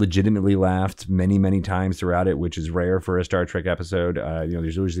 I legitimately laughed many, many times throughout it, which is rare for a Star Trek episode.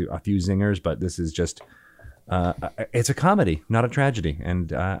 There's usually a few zingers, but this is just, it's a comedy, not a tragedy.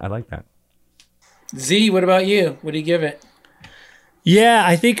 And I like that. Z, what about you? What do you give it? Yeah,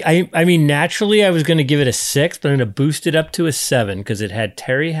 I think, I mean, naturally I was going to give it a 6, but I'm going to boost it up to a 7 because it had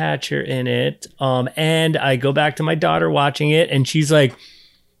Terry Hatcher in it. And I go back to my daughter watching it, and she's like,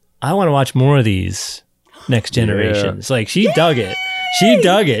 I want to watch more of these Next Generations. Like, she dug it. She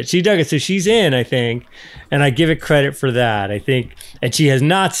dug it. So she's in, I think. And I give it credit for that. I think, and she has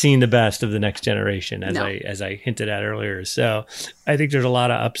not seen the best of the Next Generation, as I hinted at earlier. So I think there's a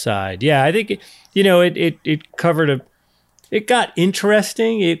lot of upside. Yeah, I think it covered it got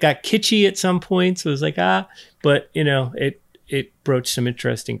interesting. It got kitschy at some points. So it was like but it broached some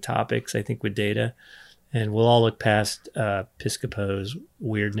interesting topics, I think, with Data, and we'll all look past Piscopo's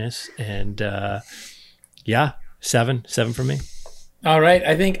weirdness. And 7 for me. All right,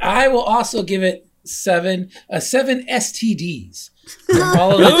 I think I will also give it 7 STDs. From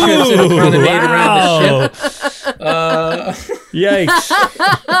all of the trips that have kind of made around the ship. Yikes.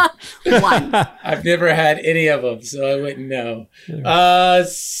 1. I've never had any of them, so I wouldn't know.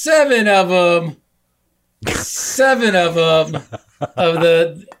 7 of them. 7 of them.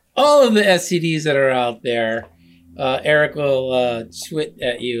 All of the STDs that are out there. Eric will twit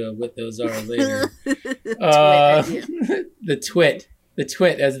at you what those are later. The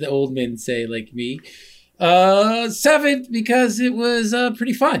twit, as the old men say, like me. 7 because it was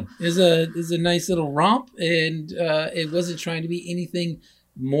pretty fun. It was a nice little romp, and it wasn't trying to be anything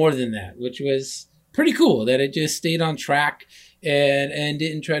more than that, which was pretty cool. That it just stayed on track and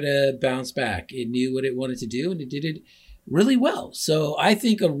didn't try to bounce back. It knew what it wanted to do, and it did it really well. So I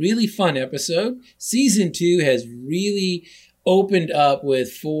think a really fun episode. Season 2 has really opened up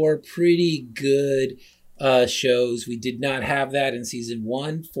with 4 pretty good shows. We did not have that in season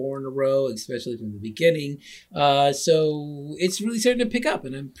 1, 4 in a row, especially from the beginning. So it's really starting to pick up,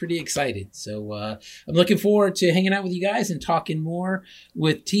 and I'm pretty excited. So I'm looking forward to hanging out with you guys and talking more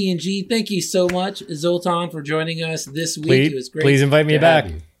with TNG. Thank you so much, Zoltan, for joining us this week. It was great. Please invite me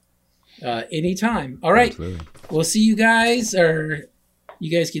back. Anytime. All right. Absolutely. We'll see you guys, or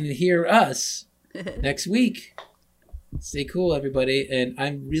you guys can hear us next week. Stay cool, everybody. And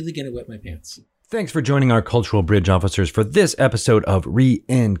I'm really going to wet my pants. Thanks for joining our Cultural Bridge officers for this episode of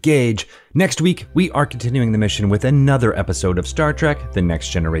Re-Engage. Next week, we are continuing the mission with another episode of Star Trek: The Next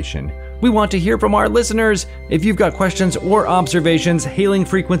Generation. We want to hear from our listeners. If you've got questions or observations, hailing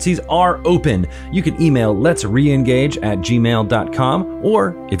frequencies are open. You can email letsreengage@gmail.com,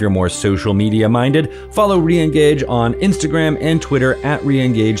 or if you're more social media minded, follow Re-Engage on Instagram and Twitter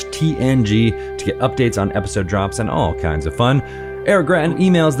 @ReEngageTNG to get updates on episode drops and all kinds of fun. Eric Grattan,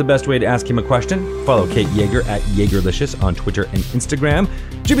 email is the best way to ask him a question. Follow Kate Yeager @YeagerLicious on Twitter and Instagram.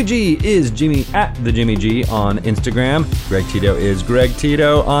 Jimmy G is Jimmy @TheJimmyG on Instagram. Greg Tito is Greg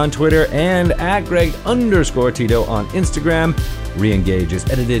Tito on Twitter and @Greg_Tito on Instagram. Re-Engage is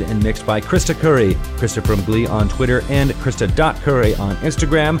edited and mixed by Krista Curry. Krista from Glee on Twitter and Krista.Curry on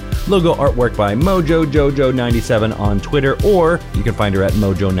Instagram. Logo artwork by MojoJojo97 on Twitter, or you can find her at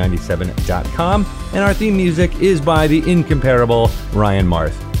mojo97.com. And our theme music is by the incomparable Ryan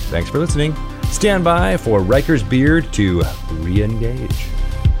Marth. Thanks for listening. Stand by for Riker's Beard to Re-Engage.